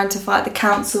been trying to fight the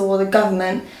council or the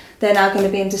government. They're now going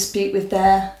to be in dispute with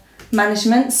their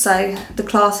management, so the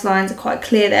class lines are quite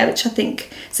clear there, which I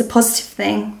think is a positive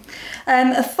thing.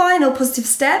 A final positive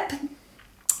step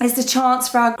is the chance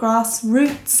for our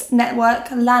grassroots network,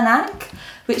 LANAC,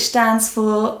 which stands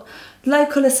for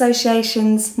Local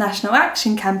Associations National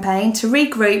Action Campaign, to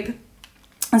regroup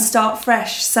and start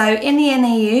fresh. So in the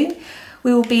NEU,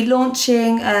 we will be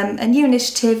launching a new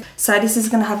initiative. So this is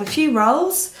going to have a few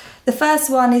roles. The first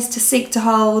one is to seek to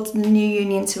hold the new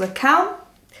union to account.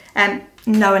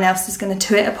 No one else is going to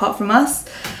do it apart from us.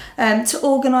 To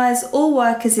organise all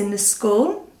workers in the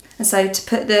school, and so to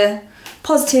put the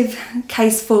positive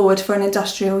case forward for an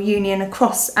industrial union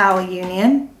across our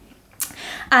union,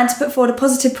 and to put forward a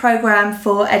positive programme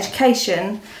for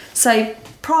education. So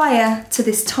prior to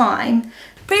this time,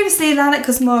 previously LANAC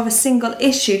was more of a single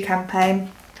issue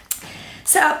campaign,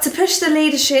 set up to push the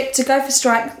leadership to go for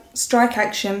strike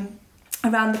action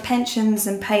around the pensions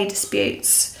and pay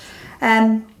disputes.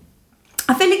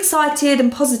 I feel excited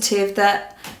and positive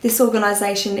that this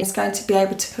organisation is going to be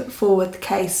able to put forward the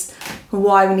case for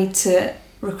why we need to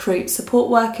recruit support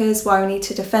workers, why we need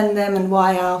to defend them, and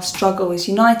why our struggle is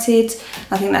united.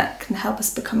 I think that can help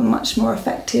us become a much more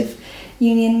effective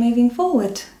union moving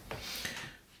forward.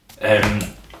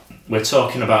 We're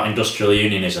talking about industrial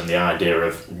unionism, the idea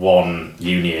of one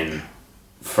union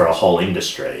for a whole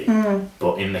industry,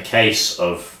 but in the case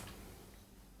of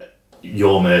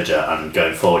your merger and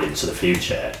going forward into the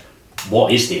future,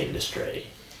 what is the industry?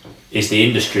 Is the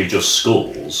industry just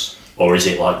schools, or is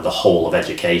it like the whole of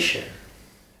education?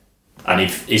 And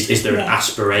is there an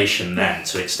aspiration then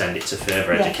to extend it to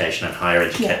further education and higher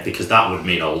education? Because that would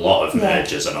mean a lot of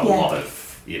mergers and a lot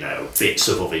of bits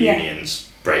of other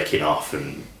unions breaking off,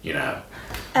 and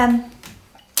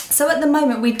So at the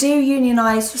moment we do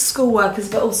unionise school workers,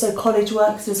 but also college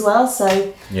workers as well.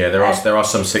 So there are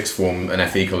some sixth form and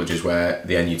FE colleges where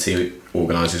the NUT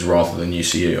organises rather than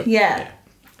UCU.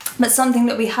 But something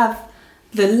that we have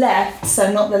the left,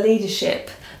 so not the leadership,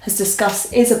 has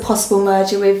discussed is a possible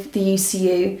merger with the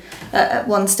UCU at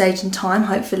one stage in time,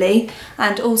 hopefully.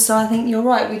 And also, I think you're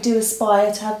right, we do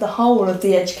aspire to have the whole of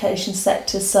the education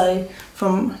sector, so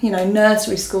from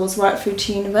nursery schools right through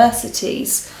to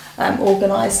universities,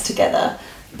 organised together,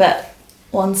 but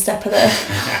one step at a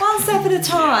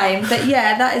time. But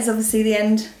that is obviously the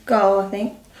end goal, I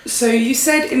think. So you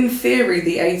said in theory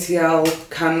the ATL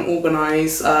can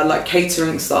organise like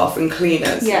catering staff and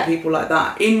cleaners and people like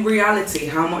that. In reality,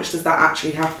 how much does that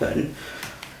actually happen?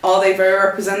 Are they very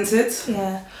represented?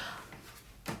 Yeah.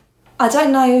 I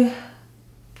don't know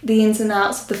the ins and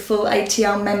outs of the full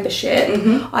ATL membership.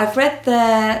 Mm-hmm. I've read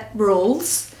their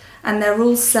rules, and their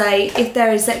rules say if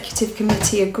their executive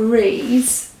committee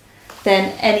agrees,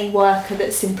 then any worker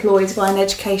that's employed by an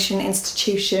education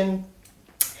institution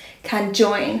can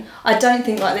join. I don't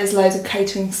think like there's loads of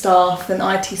catering staff and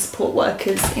IT support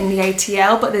workers in the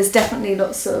ATL, but there's definitely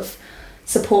lots of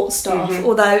support staff.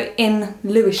 Although in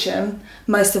Lewisham,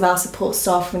 most of our support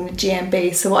staff are in the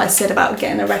GMB, so what I said about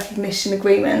getting a recognition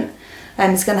agreement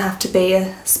is going to have to be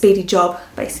a speedy job,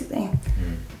 basically.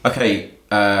 Okay,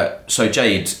 so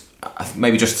Jade,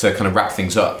 maybe just to kind of wrap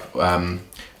things up, I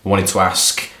wanted to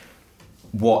ask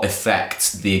what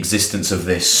effect the existence of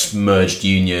this merged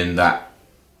union that,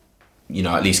 you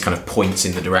know, at least kind of points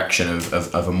in the direction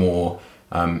of a more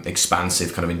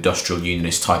expansive kind of industrial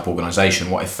unionist type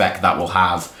organisation, what effect that will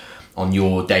have on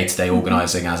your day-to-day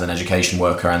organising as an education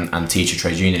worker and teacher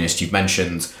trade unionist. You've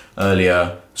mentioned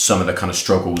earlier some of the kind of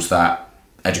struggles that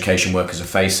education workers are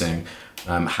facing.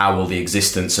 How will the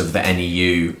existence of the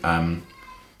NEU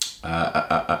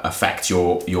affect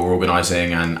your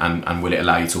organising and will it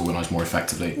allow you to organise more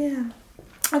effectively? Yeah.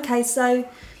 Okay, so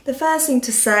the first thing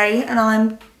to say, and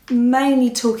I'm mainly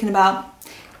talking about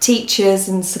teachers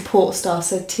and support staff,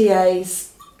 so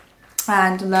TAs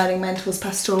and learning mentors,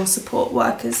 pastoral support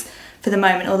workers for the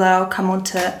moment, although I'll come on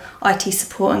to IT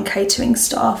support and catering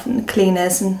staff and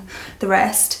cleaners and the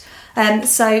rest.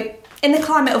 So in the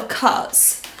climate of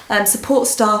cuts, support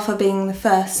staff are being the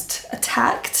first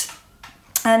attacked,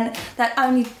 and that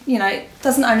only, you know,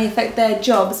 doesn't only affect their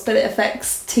jobs, but it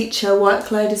affects teacher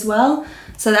workload as well.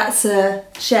 So that's a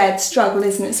shared struggle,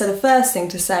 isn't it? So the first thing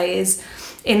to say is,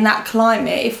 in that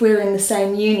climate, if we're in the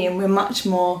same union, we're much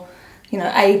more, you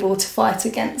know, able to fight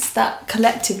against that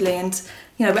collectively, and,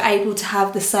 you know, we're able to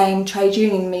have the same trade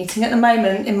union meeting. At the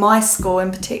moment, in my school in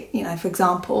particular, you know, for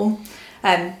example,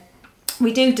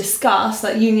 we do discuss,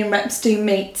 like, union reps do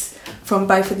meet from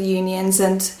both of the unions,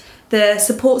 and the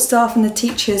support staff and the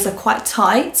teachers are quite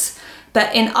tight.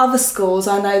 But in other schools,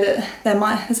 I know that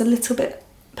there's a little bit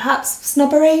perhaps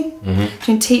snobbery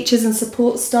between teachers and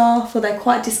support staff, or they're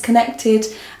quite disconnected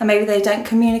and maybe they don't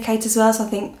communicate as well. So I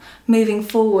think moving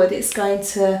forward it's going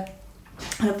to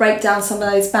break down some of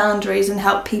those boundaries and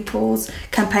help people's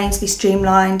campaigns be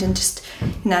streamlined and just,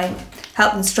 you know,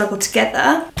 help them struggle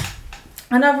together.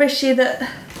 Another issue that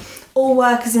all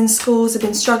workers in schools have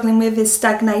been struggling with is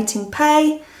stagnating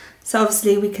pay. So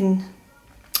obviously we can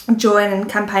join and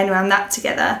campaign around that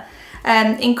together.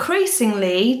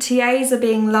 Increasingly, TAs are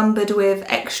being lumbered with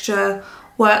extra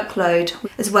workload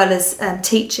as well as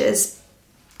teachers.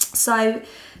 So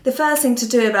the first thing to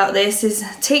do about this is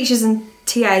teachers and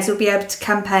TAs will be able to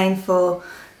campaign for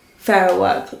a fairer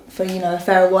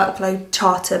workload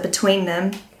charter between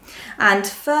them. And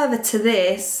further to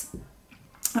this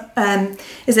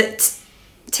is that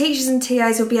teachers and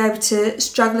TAs will be able to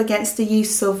struggle against the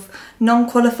use of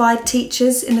non-qualified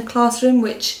teachers in the classroom,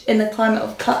 which in the climate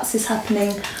of cuts is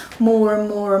happening more and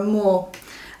more and more.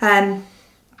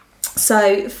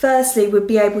 So firstly, we'd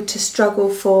be able to struggle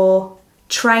for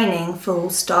training for all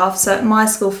staff. So at my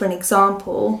school, for an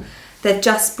example, they've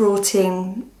just brought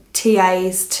in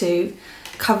TAs to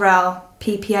cover our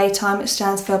PPA time, which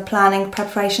stands for planning,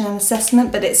 preparation and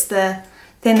assessment, but it's the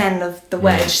thin end of the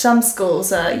wedge. Some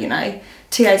schools are, you know,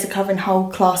 TAs are covering whole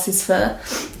classes for,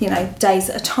 you know, days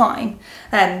at a time.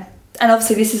 And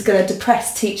obviously this is going to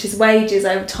depress teachers' wages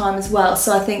over time as well.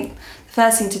 So I think the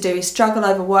first thing to do is struggle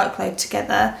over workload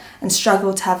together and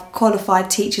struggle to have qualified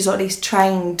teachers, or at least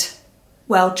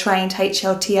well-trained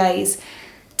HLTAs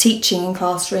teaching in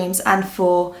classrooms, and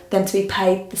for them to be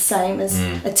paid the same as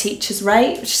a teacher's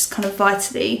rate, which is kind of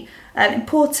vitally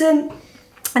important.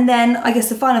 And then I guess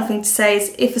the final thing to say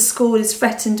is, if a school is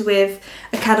threatened with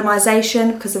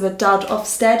academisation because of a dud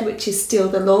Ofsted, which is still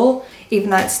the law,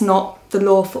 even though it's not the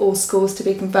law for all schools to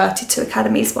be converted to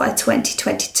academies by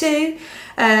 2022,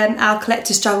 our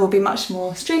collective struggle will be much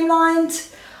more streamlined.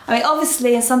 I mean,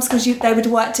 obviously in some schools they would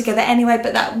work together anyway,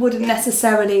 but that wouldn't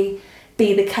necessarily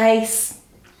be the case.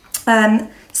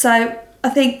 So I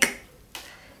think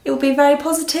it will be very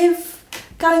positive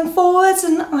going forwards,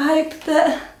 and I hope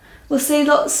that we'll see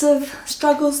lots of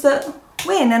struggles that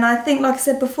win. And I think, like I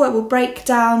said before, it will break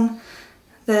down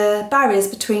the barriers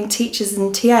between teachers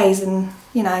and TAs, and,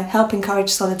 you know, help encourage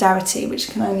solidarity, which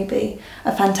can only be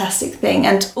a fantastic thing.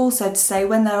 And also to say,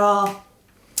 when there are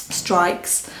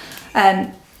strikes,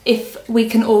 if we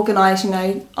can organise, you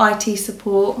know, IT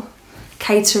support,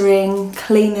 catering,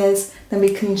 cleaners, then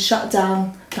we can shut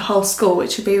down the whole school,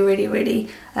 which would be really, really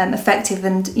effective.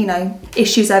 And, you know,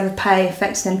 issues over pay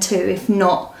affects them too, if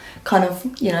not kind of,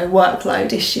 you know,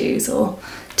 workload issues or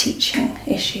teaching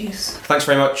issues. Thanks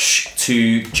very much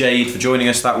to Jade for joining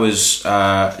us. That was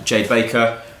Jade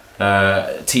Baker,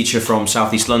 teacher from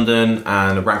South East London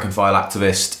and a rank and file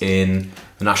activist in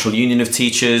the National Union of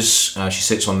Teachers. She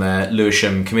sits on their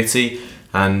Lewisham committee,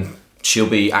 and she'll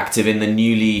be active in the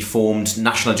newly formed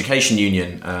National Education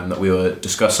Union that we were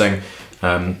discussing,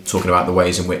 talking about the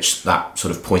ways in which that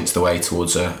sort of points the way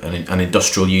towards an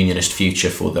industrial unionist future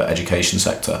for the education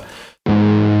sector.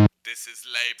 This is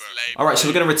Labour. All right, so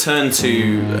we're going to return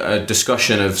to a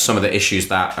discussion of some of the issues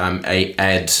that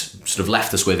Ed sort of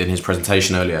left us with in his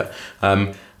presentation earlier.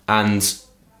 And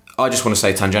I just want to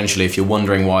say tangentially, if you're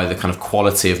wondering why the kind of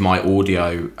quality of my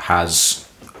audio has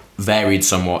varied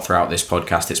somewhat throughout this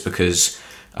podcast, it's because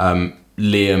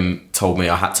Liam told me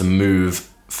I had to move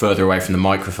further away from the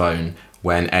microphone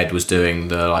when Ed was doing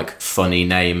the like funny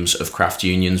names of craft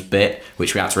unions bit,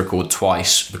 which we had to record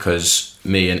twice because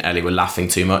me and Ellie were laughing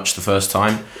too much the first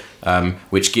time,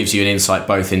 which gives you an insight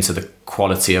both into the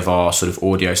quality of our sort of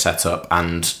audio setup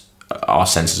and our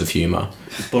senses of humour.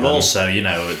 But also, you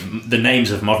know, the names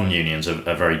of modern unions are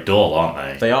very dull, aren't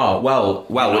they? They are. Well,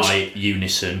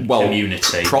 Unison, well,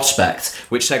 Community. Prospect,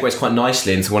 which segues quite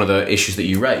nicely into one of the issues that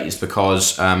you raised,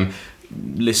 because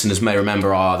listeners may remember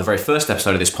the very first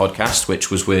episode of this podcast,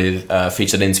 which was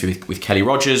featured an interview with Kelly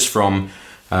Rogers from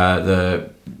the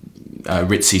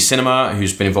Ritzy Cinema,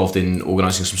 who's been involved in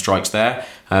organising some strikes there.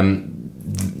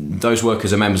 Those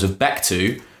workers are members of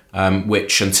BECTU,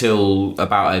 which until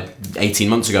about 18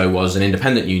 months ago was an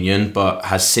independent union, but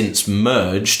has since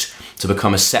merged to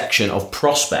become a section of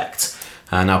Prospect.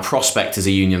 Now, Prospect is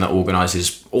a union that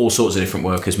organises all sorts of different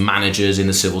workers, managers in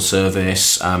the civil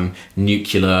service,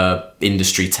 nuclear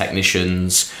industry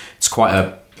technicians. It's quite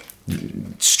a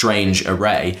strange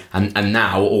array, and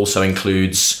now also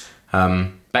includes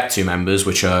BECTU members,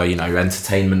 which are, you know,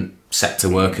 entertainment sector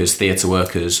workers, theatre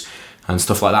workers, and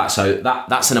stuff like that. So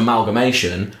that's an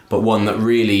amalgamation, but one that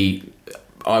really,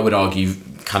 I would argue,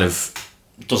 kind of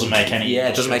doesn't make any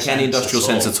industrial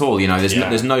sense at all. You know,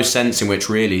 there's no sense in which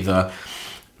really the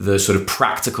sort of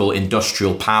practical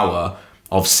industrial power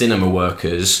of cinema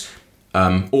workers,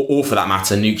 or for that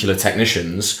matter, nuclear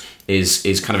technicians,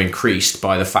 is kind of increased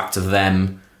by the fact of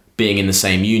them being in the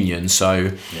same union.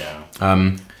 So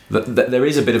there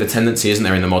is a bit of a tendency, isn't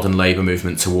there, in the modern labour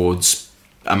movement towards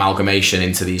amalgamation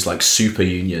into these like super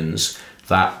unions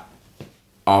that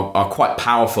are quite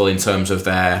powerful in terms of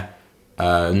their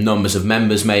numbers of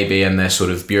members maybe and their sort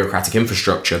of bureaucratic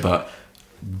infrastructure, but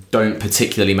don't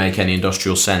particularly make any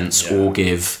industrial sense or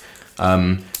give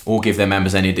their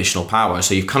members any additional power.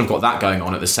 So you've kind of got that going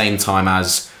on at the same time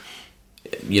as,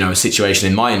 you know, a situation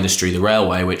in my industry, the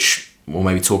railway, which we'll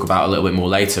maybe talk about a little bit more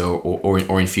later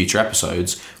or in future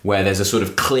episodes, where there's a sort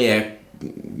of clear,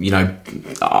 you know,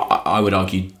 I would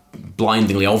argue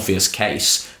blindingly obvious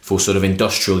case for sort of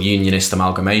industrial unionist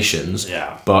amalgamations,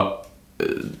 but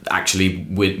actually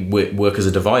workers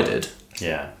are divided.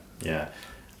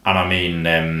 And I mean,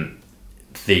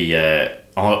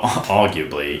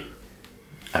 arguably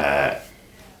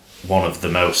one of the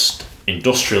most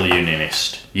industrial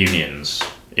unionist unions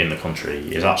in the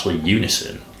country is actually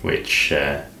Unison, which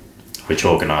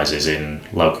organises in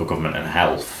local government and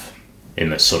health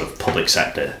in the sort of public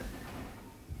sector.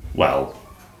 Well,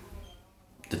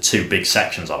 the two big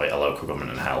sections of it are local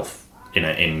government and health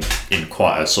in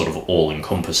quite a sort of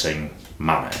all-encompassing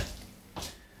manner.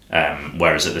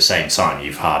 Whereas at the same time,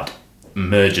 you've had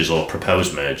mergers or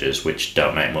proposed mergers which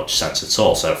don't make much sense at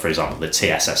all. So, for example, the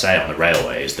TSSA on the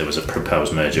railways, there was a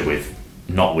proposed merger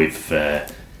not with the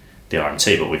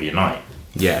RMT, but with Unite.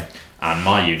 Yeah. And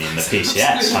my union, the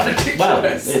PCS,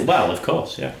 had well, of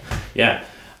course, yeah.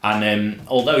 And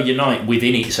although Unite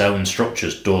within its own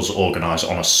structures does organise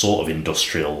on a sort of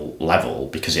industrial level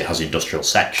because it has industrial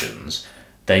sections,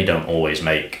 they don't always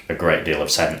make a great deal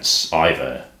of sense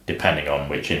either, depending on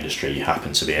which industry you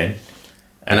happen to be in.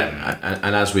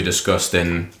 And as we discussed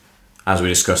in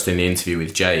the interview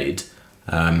with Jade,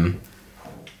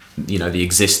 you know, the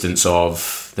existence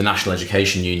of the National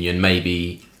Education Union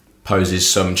maybe poses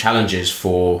some challenges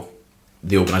for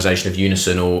the organisation of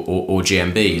Unison or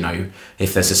GMB. You know,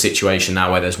 if there's a situation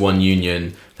now where there's one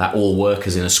union that all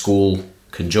workers in a school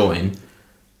can join,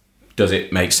 does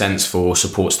it make sense for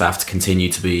support staff to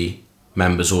continue to be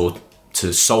members or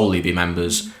to solely be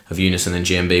members of Unison and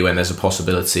GMB when there's a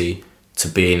possibility to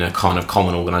be in a kind of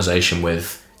common organisation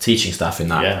with teaching staff in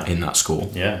that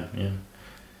school? Yeah.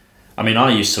 I mean,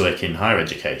 I used to work in higher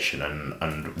education,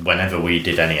 and whenever we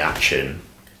did any action,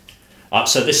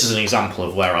 so this is an example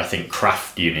of where I think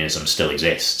craft unionism still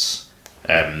exists.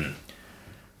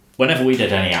 Whenever we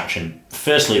did any action,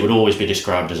 firstly, it would always be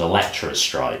described as a lecturer's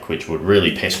strike, which would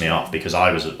really piss me off because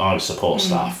I was support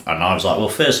staff, and I was like, well,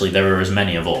 firstly, there are as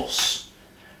many of us,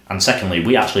 and secondly,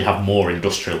 we actually have more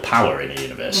industrial power in a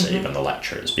university than the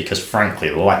lecturers, because frankly,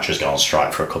 the lecturers go on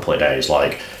strike for a couple of days.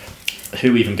 Like,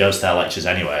 who even goes to their lectures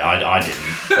anyway? I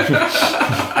didn't.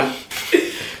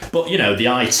 But, you know, the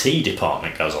IT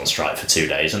department goes on strike for 2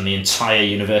 days and the entire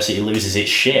university loses its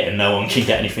shit and no one can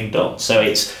get anything done. So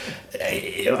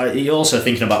you're also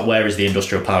thinking about where is the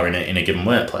industrial power in a given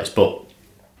workplace. But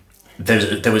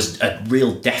there was a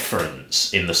real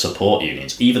deference in the support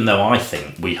unions. Even though I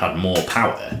think we had more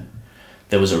power,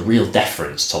 there was a real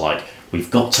deference to, like,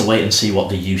 we've got to wait and see what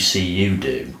the UCU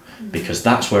do, because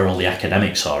that's where all the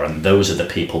academics are and those are the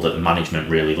people that the management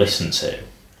really listen to.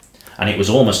 And it was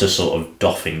almost a sort of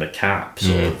doffing the cap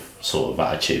sort of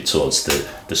attitude towards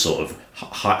the sort of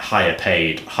higher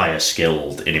paid, higher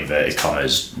skilled, in inverted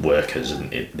commas, workers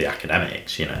and the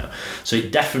academics, you know. So you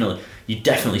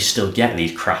definitely still get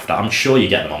these craft. I'm sure you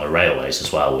get them on the railways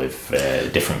as well with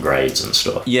different grades and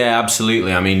stuff. Yeah,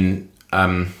 absolutely. I mean,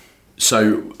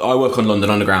 so I work on London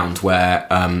Underground, where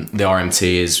the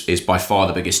RMT is by far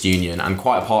the biggest union, and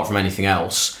quite apart from anything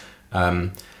else,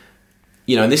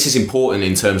 you know, and this is important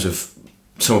in terms of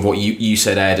some of what you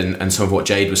said, Ed, and some of what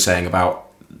Jade was saying about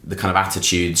the kind of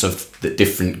attitudes of that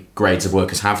different grades of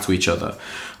workers have to each other.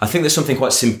 I think there's something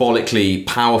quite symbolically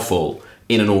powerful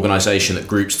in an organisation that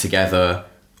groups together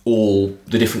all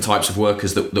the different types of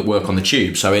workers that work on the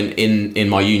tube. So in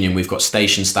my union, we've got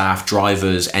station staff,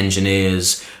 drivers,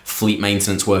 engineers, fleet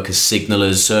maintenance workers,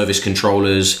 signallers, service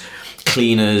controllers,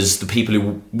 cleaners, the people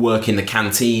who work in the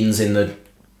canteens, in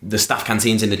the staff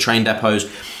canteens in the train depots,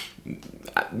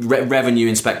 revenue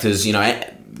inspectors, you know,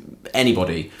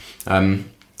 anybody,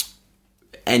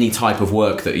 any type of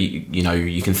work that you know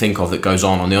you can think of that goes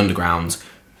on the underground.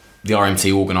 The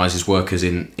RMT organises workers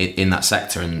in that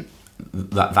sector, and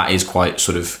that is quite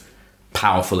sort of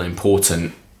powerful and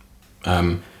important,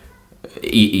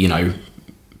 you know,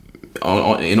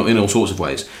 in all sorts of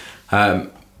ways.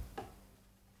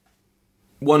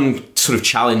 One sort of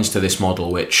challenge to this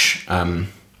model, which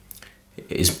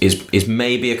is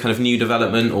maybe a kind of new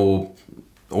development or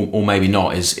maybe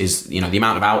not, is you know, the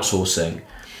amount of outsourcing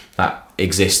that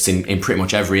exists in pretty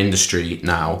much every industry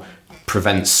now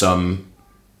prevents some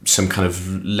kind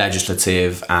of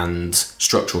legislative and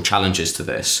structural challenges to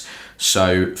this.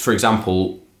 So, for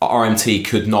example, RMT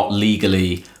could not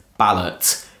legally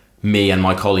ballot me and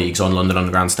my colleagues on London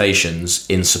Underground stations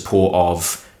in support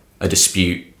of a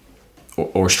dispute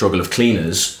or a struggle of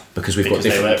cleaners, because we've got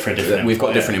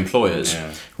different employers,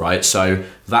 yeah. Right? So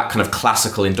that kind of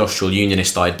classical industrial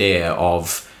unionist idea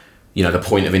of, you know, the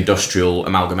point of industrial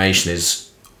amalgamation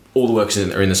is all the workers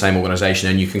are in the same organisation,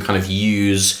 and you can kind of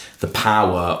use the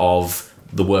power of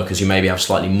the workers who maybe have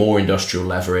slightly more industrial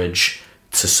leverage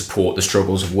to support the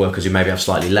struggles of workers who maybe have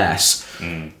slightly less.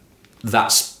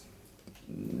 That's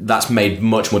made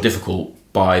much more difficult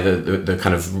by the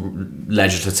kind of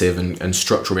legislative and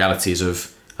structural realities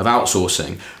of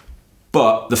outsourcing.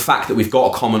 But the fact that we've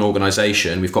got a common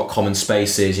organisation, we've got common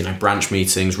spaces, you know, branch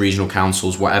meetings, regional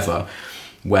councils, whatever,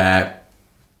 where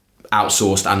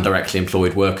outsourced and directly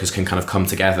employed workers can kind of come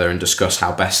together and discuss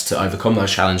how best to overcome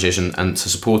those challenges and to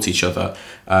support each other.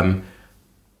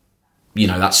 You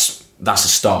know, that's a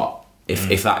start.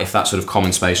 If that sort of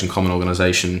common space and common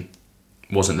organisation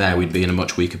wasn't there, we'd be in a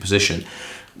much weaker position.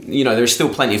 You know, there are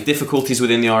still plenty of difficulties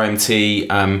within the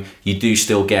RMT. You do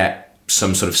still get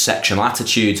some sort of sectional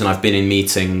attitudes, and I've been in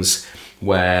meetings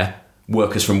where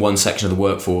workers from one section of the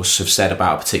workforce have said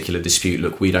about a particular dispute,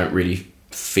 look, we don't really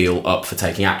feel up for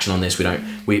taking action on this.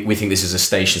 We think this is a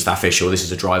station staff issue, or this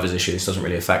is a driver's issue. This doesn't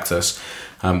really affect us.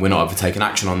 We're not up for taking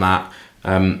action on that.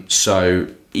 So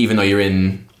even though you're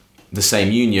in the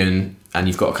same union and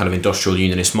you've got a kind of industrial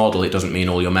unionist model, it doesn't mean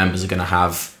all your members are going to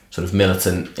have sort of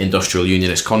militant industrial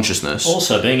unionist consciousness.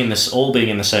 Also, being in the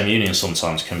same union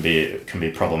sometimes can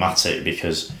be problematic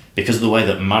because of the way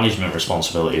that management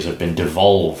responsibilities have been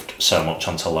devolved so much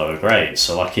onto lower grades.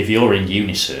 So, like, if you're in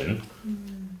unison,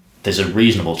 there's a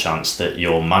reasonable chance that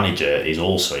your manager is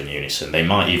also in unison. They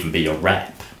might even be your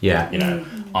rep. Yeah. You know,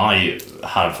 I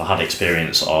have had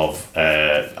experience of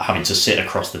having to sit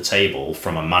across the table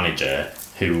from a manager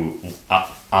who,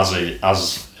 as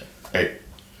a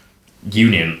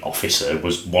union officer,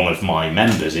 was one of my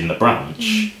members in the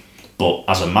branch, but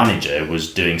as a manager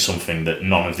was doing something that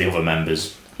none of the other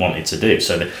members wanted to do.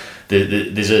 So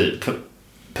there's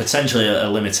potentially a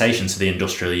limitation to the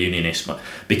industrial unionist,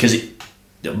 because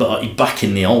but back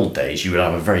in the old days, you would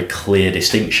have a very clear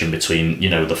distinction between,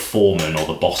 the foreman or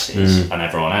the bosses and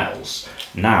everyone else.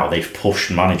 Now they've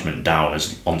pushed management down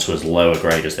onto as low a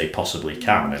grade as they possibly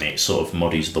can, and it sort of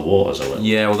muddies the waters a little.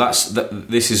 Yeah, well,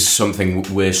 this is something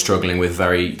we're struggling with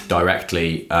very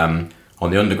directly on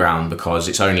the underground, because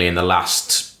it's only in the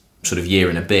last sort of year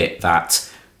and a bit that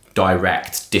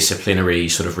direct disciplinary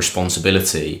sort of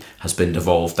responsibility has been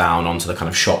devolved down onto the kind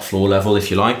of shop floor level,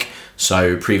 if you like.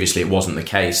 So previously it wasn't the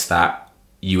case that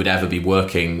you would ever be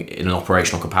working in an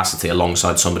operational capacity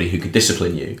alongside somebody who could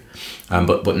discipline you,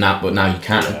 but now you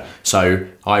can. Yeah. So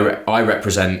I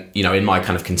represent, in my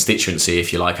kind of constituency,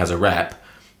 if you like, as a rep,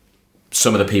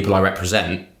 some of the people I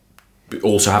represent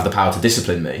also have the power to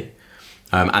discipline me,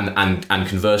 and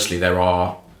conversely, there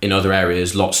are in other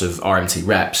areas lots of RMT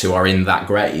reps who are in that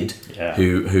grade,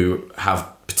 who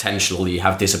have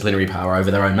disciplinary power over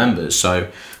their own members.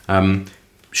 So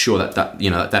sure, that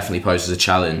definitely poses a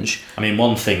challenge. I mean,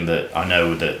 one thing that I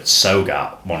know that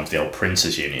SOGAT, one of the old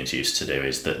printers unions, used to do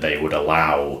is that they would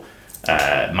allow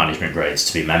management grades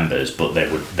to be members, but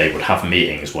they would have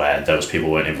meetings where those people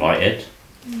weren't invited.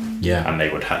 Yeah, and they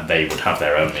would have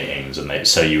their own meetings, and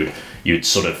so you'd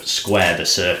sort of square the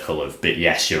circle of,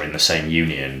 yes, you're in the same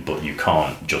union, but you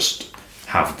can't just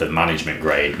have the management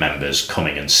grade members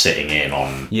coming and sitting in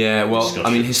on. Yeah, well, discussion. I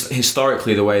mean,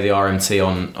 historically, the way the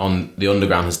RMT on the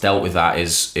underground has dealt with that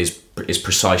is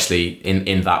precisely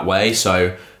in that way.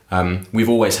 So we've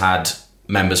always had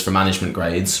members for management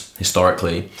grades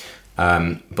historically,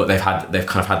 but they've kind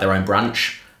of had their own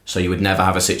branch. So you would never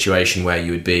have a situation where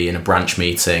you would be in a branch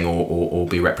meeting or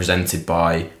be represented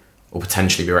by, or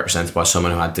potentially be represented by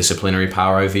someone who had disciplinary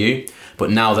power over you.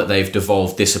 But now that they've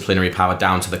devolved disciplinary power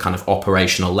down to the kind of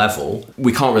operational level,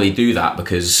 we can't really do that,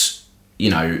 because, we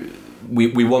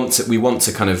want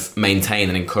to kind of maintain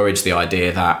and encourage the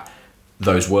idea that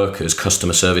those workers,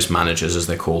 customer service managers as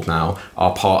they're called now,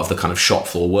 are part of the kind of shop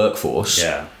floor workforce.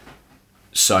 Yeah.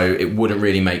 So it wouldn't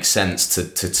really make sense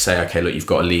to say, okay, look, you've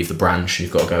got to leave the branch,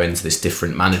 you've got to go into this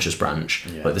different manager's branch.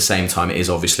 Yeah. But at the same time, it is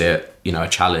obviously a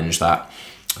challenge that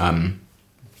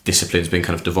discipline's been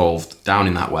kind of devolved down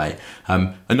in that way.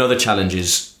 Another challenge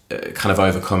is kind of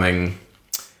overcoming.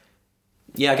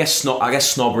 Yeah, I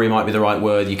guess snobbery might be the right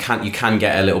word. You can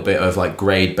get a little bit of like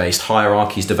grade-based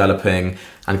hierarchies developing,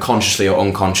 and consciously or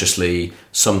unconsciously,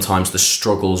 sometimes the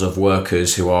struggles of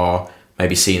workers who are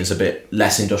maybe seen as a bit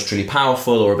less industrially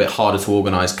powerful or a bit harder to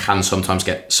organise can sometimes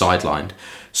get sidelined.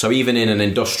 So even in an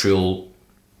industrial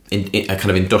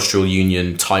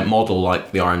union type model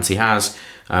like the RMT has,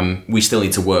 we still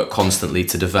need to work constantly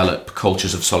to develop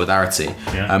cultures of solidarity.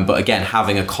 Yeah. But again,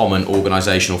 having a common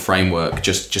organisational framework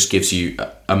just gives you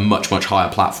a much, much higher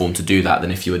platform to do that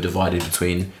than if you were divided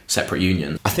between separate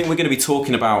unions. I think we're going to be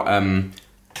talking about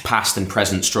past and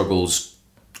present struggles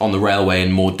on the railway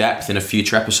in more depth in a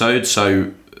future episode,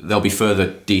 so there'll be further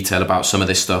detail about some of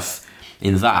this stuff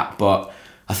in that. But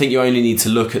I think you only need to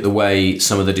look at the way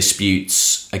some of the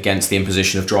disputes against the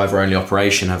imposition of driver-only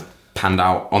operation have panned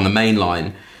out on the main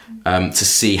line to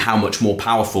see how much more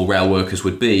powerful rail workers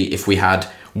would be if we had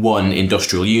one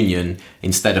industrial union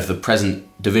instead of the present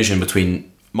division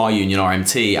between my union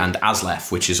RMT and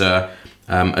ASLEF, which is a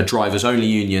drivers-only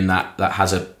union that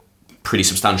has a pretty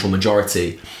substantial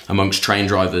majority amongst train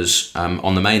drivers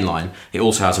on the main line. It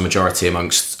also has a majority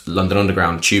amongst London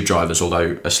Underground tube drivers,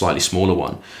 although a slightly smaller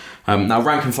one. Now,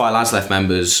 rank and file ASLEF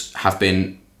members have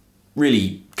been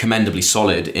really commendably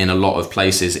solid in a lot of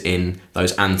places in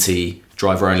those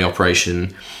anti-driver-only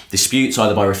operation disputes,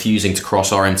 either by refusing to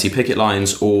cross RMT picket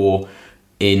lines or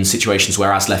in situations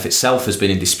where ASLEF itself has been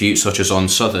in dispute, such as on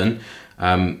Southern.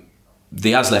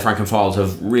 The ASLEF rank and files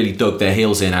have really dug their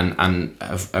heels in and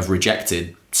have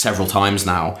rejected several times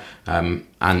now, and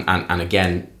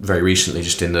again very recently,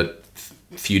 just in the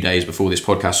few days before this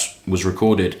podcast was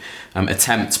recorded,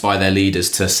 attempts by their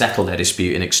leaders to settle their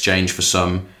dispute in exchange for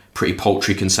some pretty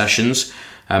paltry concessions.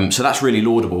 So that's really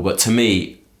laudable, but to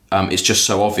me it's just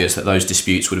so obvious that those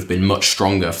disputes would have been much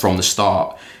stronger from the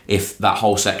start if that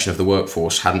whole section of the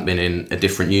workforce hadn't been in a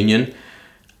different union.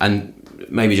 And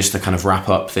maybe just to kind of wrap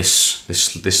up this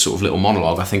sort of little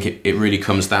monologue, I think it really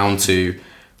comes down to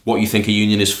what you think a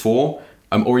union is for,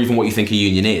 or even what you think a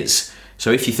union is.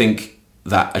 So if you think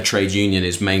that a trade union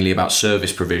is mainly about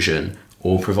service provision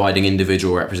or providing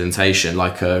individual representation,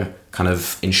 like a kind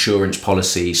of insurance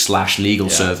policy / legal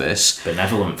service,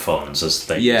 benevolent funds as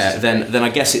they then I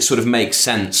guess it sort of makes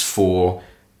sense for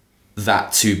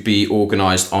that to be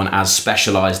organised on as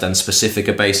specialised and specific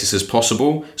a basis as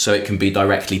possible, so it can be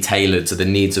directly tailored to the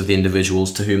needs of the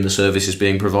individuals to whom the service is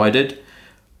being provided.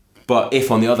 But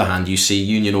if, on the other hand, you see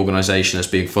union organisation as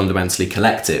being fundamentally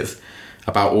collective,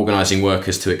 about organising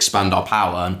workers to expand our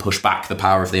power and push back the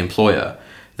power of the employer,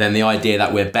 then the idea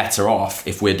that we're better off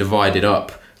if we're divided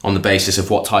up on the basis of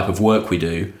what type of work we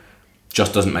do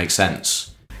just doesn't make sense.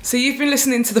 So you've been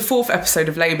listening to the 4th episode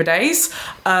of Labour Days.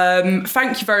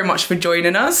 Thank you very much for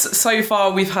joining us. So far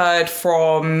we've heard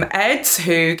from Ed,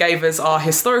 who gave us our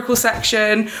historical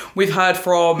section. We've heard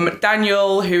from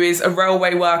Daniel, who is a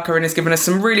railway worker and has given us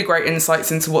some really great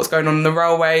insights into what's going on in the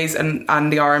railways and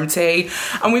the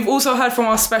RMT. And we've also heard from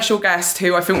our special guest,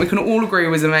 who I think we can all agree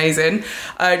was amazing,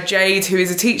 Jade, who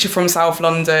is a teacher from South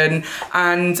London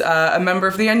and a member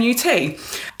of the NUT.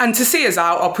 And to see us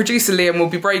out, our producer Liam will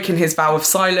be breaking his vow of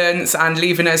silence and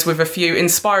leaving us with a few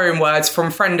inspiring words from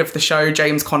friend of the show,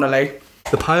 James Connolly.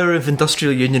 The power of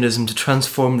industrial unionism to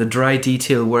transform the dry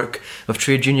detail work of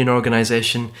trade union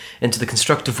organisation into the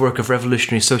constructive work of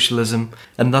revolutionary socialism,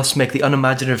 and thus make the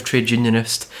unimaginative trade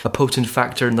unionist a potent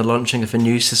factor in the launching of a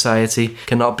new society,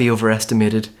 cannot be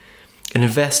overestimated. It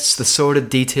invests the sordid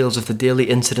details of the daily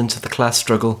incidents of the class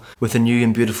struggle with a new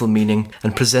and beautiful meaning,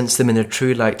 and presents them in their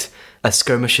true light as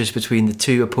skirmishes between the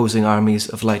two opposing armies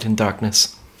of light and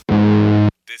darkness.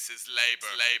 This is Labour.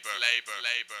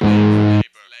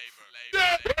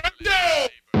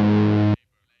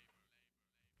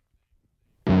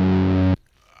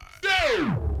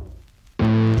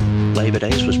 Labour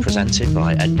Days was presented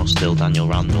by Ed Mustill, Daniel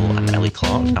Randall and Ellie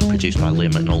Clark and produced by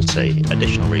Liam McNulty.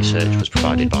 Additional research was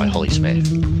provided by Holly Smith.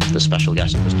 The special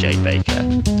guest was Jade Baker.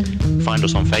 Find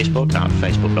us on Facebook at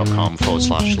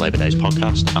facebook.com/Labour Days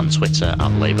podcast and Twitter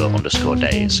at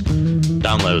Labour_Days.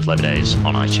 Download Labour Days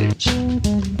on iTunes.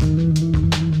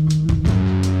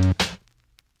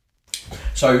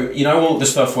 So, you know, all the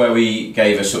stuff where we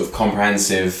gave a sort of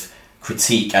comprehensive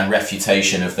critique and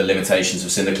refutation of the limitations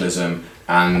of syndicalism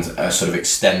and a sort of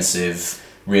extensive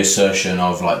reassertion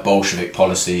of like Bolshevik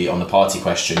policy on the party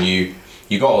question, you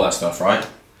got all that stuff, right?